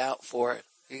reached out for it.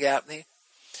 You got me?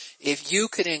 If you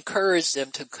could encourage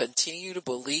them to continue to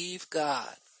believe God,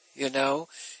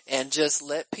 and just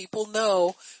let people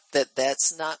know that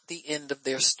that's not the end of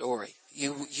their story.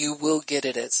 You will get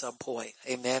it at some point.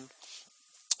 Amen.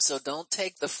 So don't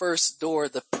take the first door,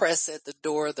 the press at the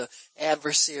door, the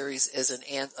adversaries as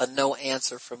a no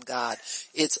answer from God.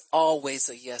 It's always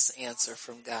a yes answer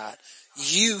from God.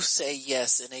 You say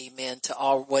yes and amen to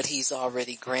all what he's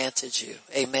already granted you.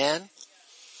 Amen.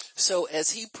 So as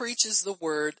he preaches the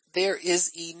word, there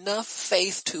is enough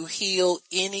faith to heal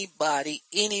anybody,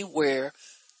 anywhere,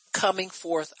 coming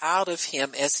forth out of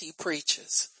him as he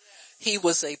preaches. He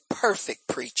was a perfect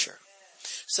preacher.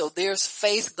 So there's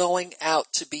faith going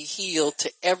out to be healed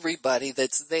to everybody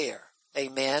that's there.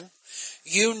 Amen.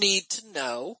 You need to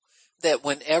know that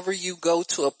whenever you go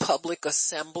to a public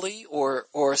assembly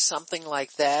or something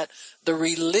like that, the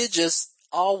religious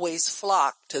always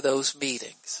flock to those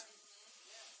meetings.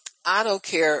 I don't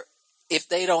care if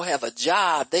they don't have a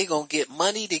job, they gonna get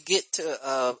money to get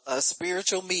to a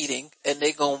spiritual meeting, and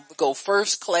they gonna go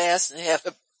first class and have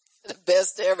the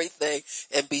best everything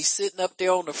and be sitting up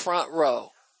there on the front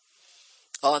row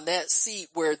on that seat,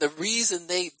 where the reason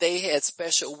they had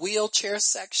special wheelchair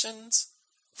sections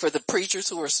for the preachers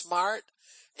who are smart,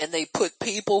 and they put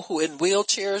people who in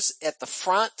wheelchairs at the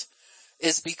front,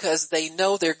 is because they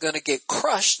know they're going to get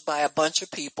crushed by a bunch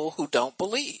of people who don't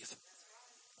believe.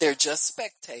 They're just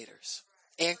spectators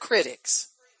and critics.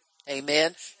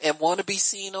 Amen. And want to be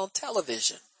seen on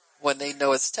television when they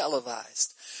know it's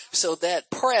televised. So that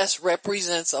press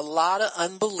represents a lot of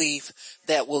unbelief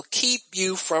that will keep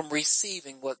you from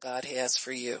receiving what God has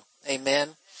for you. Amen.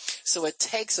 So it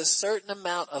takes a certain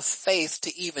amount of faith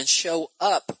to even show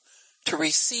up to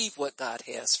receive what God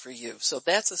has for you. So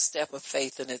that's a step of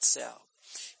faith in itself.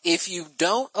 If you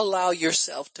don't allow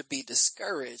yourself to be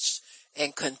discouraged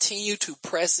and continue to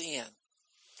press in,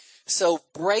 so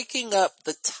breaking up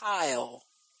the tile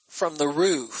from the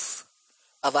roof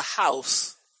of a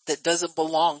house that doesn't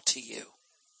belong to you,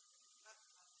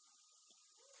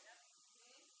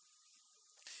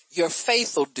 your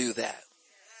faith will do that.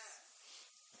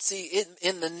 See,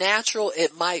 in the natural,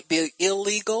 it might be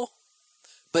illegal,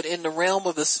 but in the realm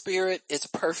of the spirit, it's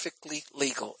perfectly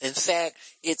legal. In fact,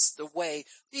 it's the way.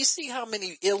 You see how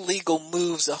many illegal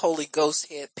moves the Holy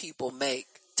Ghost had people make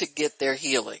to get their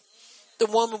healing? The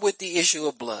woman with the issue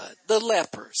of blood, the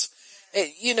lepers.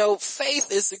 You know,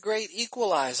 faith is the great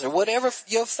equalizer. Whatever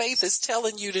your faith is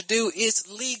telling you to do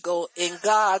is legal in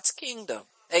God's kingdom.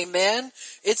 Amen.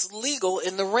 It's legal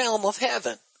in the realm of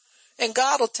heaven. And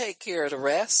God will take care of the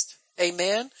rest.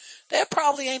 Amen. That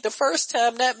probably ain't the first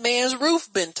time that man's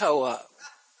roof been tore up.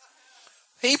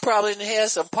 He probably had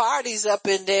some parties up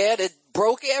in there that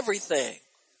broke everything.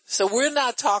 So we're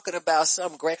not talking about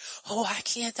some great, I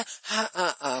can't,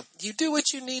 You do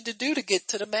what you need to do to get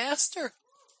to the master.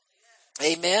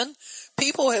 Amen.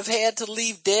 People have had to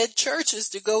leave dead churches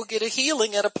to go get a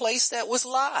healing at a place that was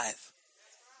live.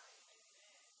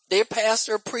 Their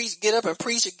pastor get up and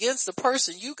preach against the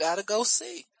person you gotta go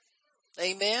see.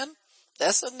 Amen.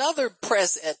 That's another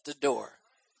press at the door.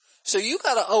 So you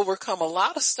got to overcome a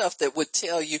lot of stuff that would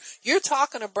tell you, you're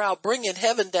talking about bringing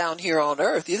heaven down here on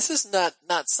earth. This is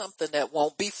not something that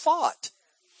won't be fought.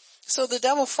 So the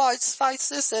devil fights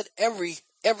this at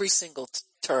every single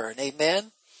turn.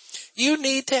 Amen. You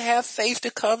need to have faith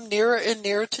to come nearer and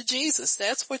nearer to Jesus.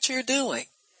 That's what you're doing.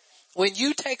 When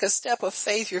you take a step of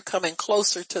faith, you're coming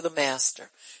closer to the master.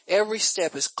 Every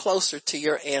step is closer to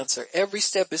your answer. Every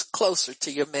step is closer to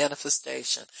your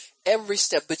manifestation. Every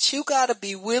step. But you got to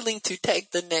be willing to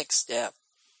take the next step.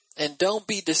 And don't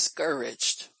be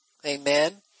discouraged.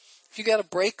 Amen. If you got to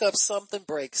break up something,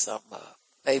 break something up.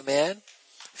 Amen.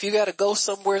 If you got to go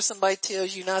somewhere somebody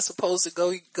tells you you're not supposed to go,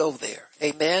 you go there.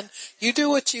 Amen. You do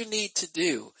what you need to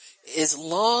do. As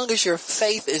long as your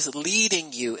faith is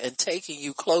leading you and taking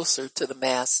you closer to the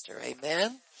master.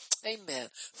 Amen. Amen.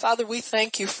 Father, we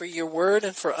thank you for your word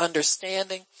and for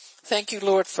understanding. Thank you,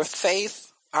 Lord, for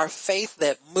faith, our faith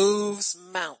that moves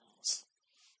mountains.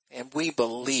 And we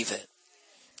believe it.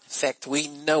 In fact, we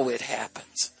know it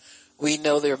happens. We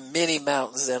know there are many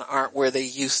mountains that aren't where they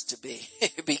used to be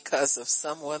because of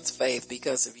someone's faith,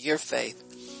 because of your faith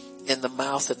in the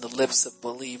mouth and the lips of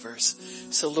believers.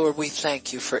 So, Lord, we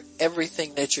thank you for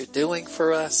everything that you're doing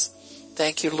for us.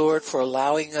 Thank you, Lord, for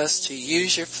allowing us to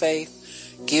use your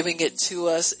faith, giving it to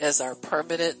us as our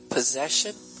permanent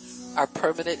possession, our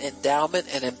permanent endowment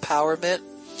and empowerment.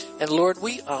 And, Lord,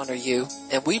 we honor you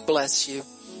and we bless you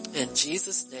in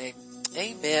Jesus' name.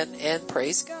 Amen and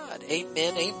praise God.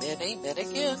 Amen, amen, amen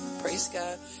again. Praise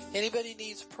God. Anybody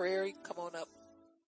needs prayer, come on up.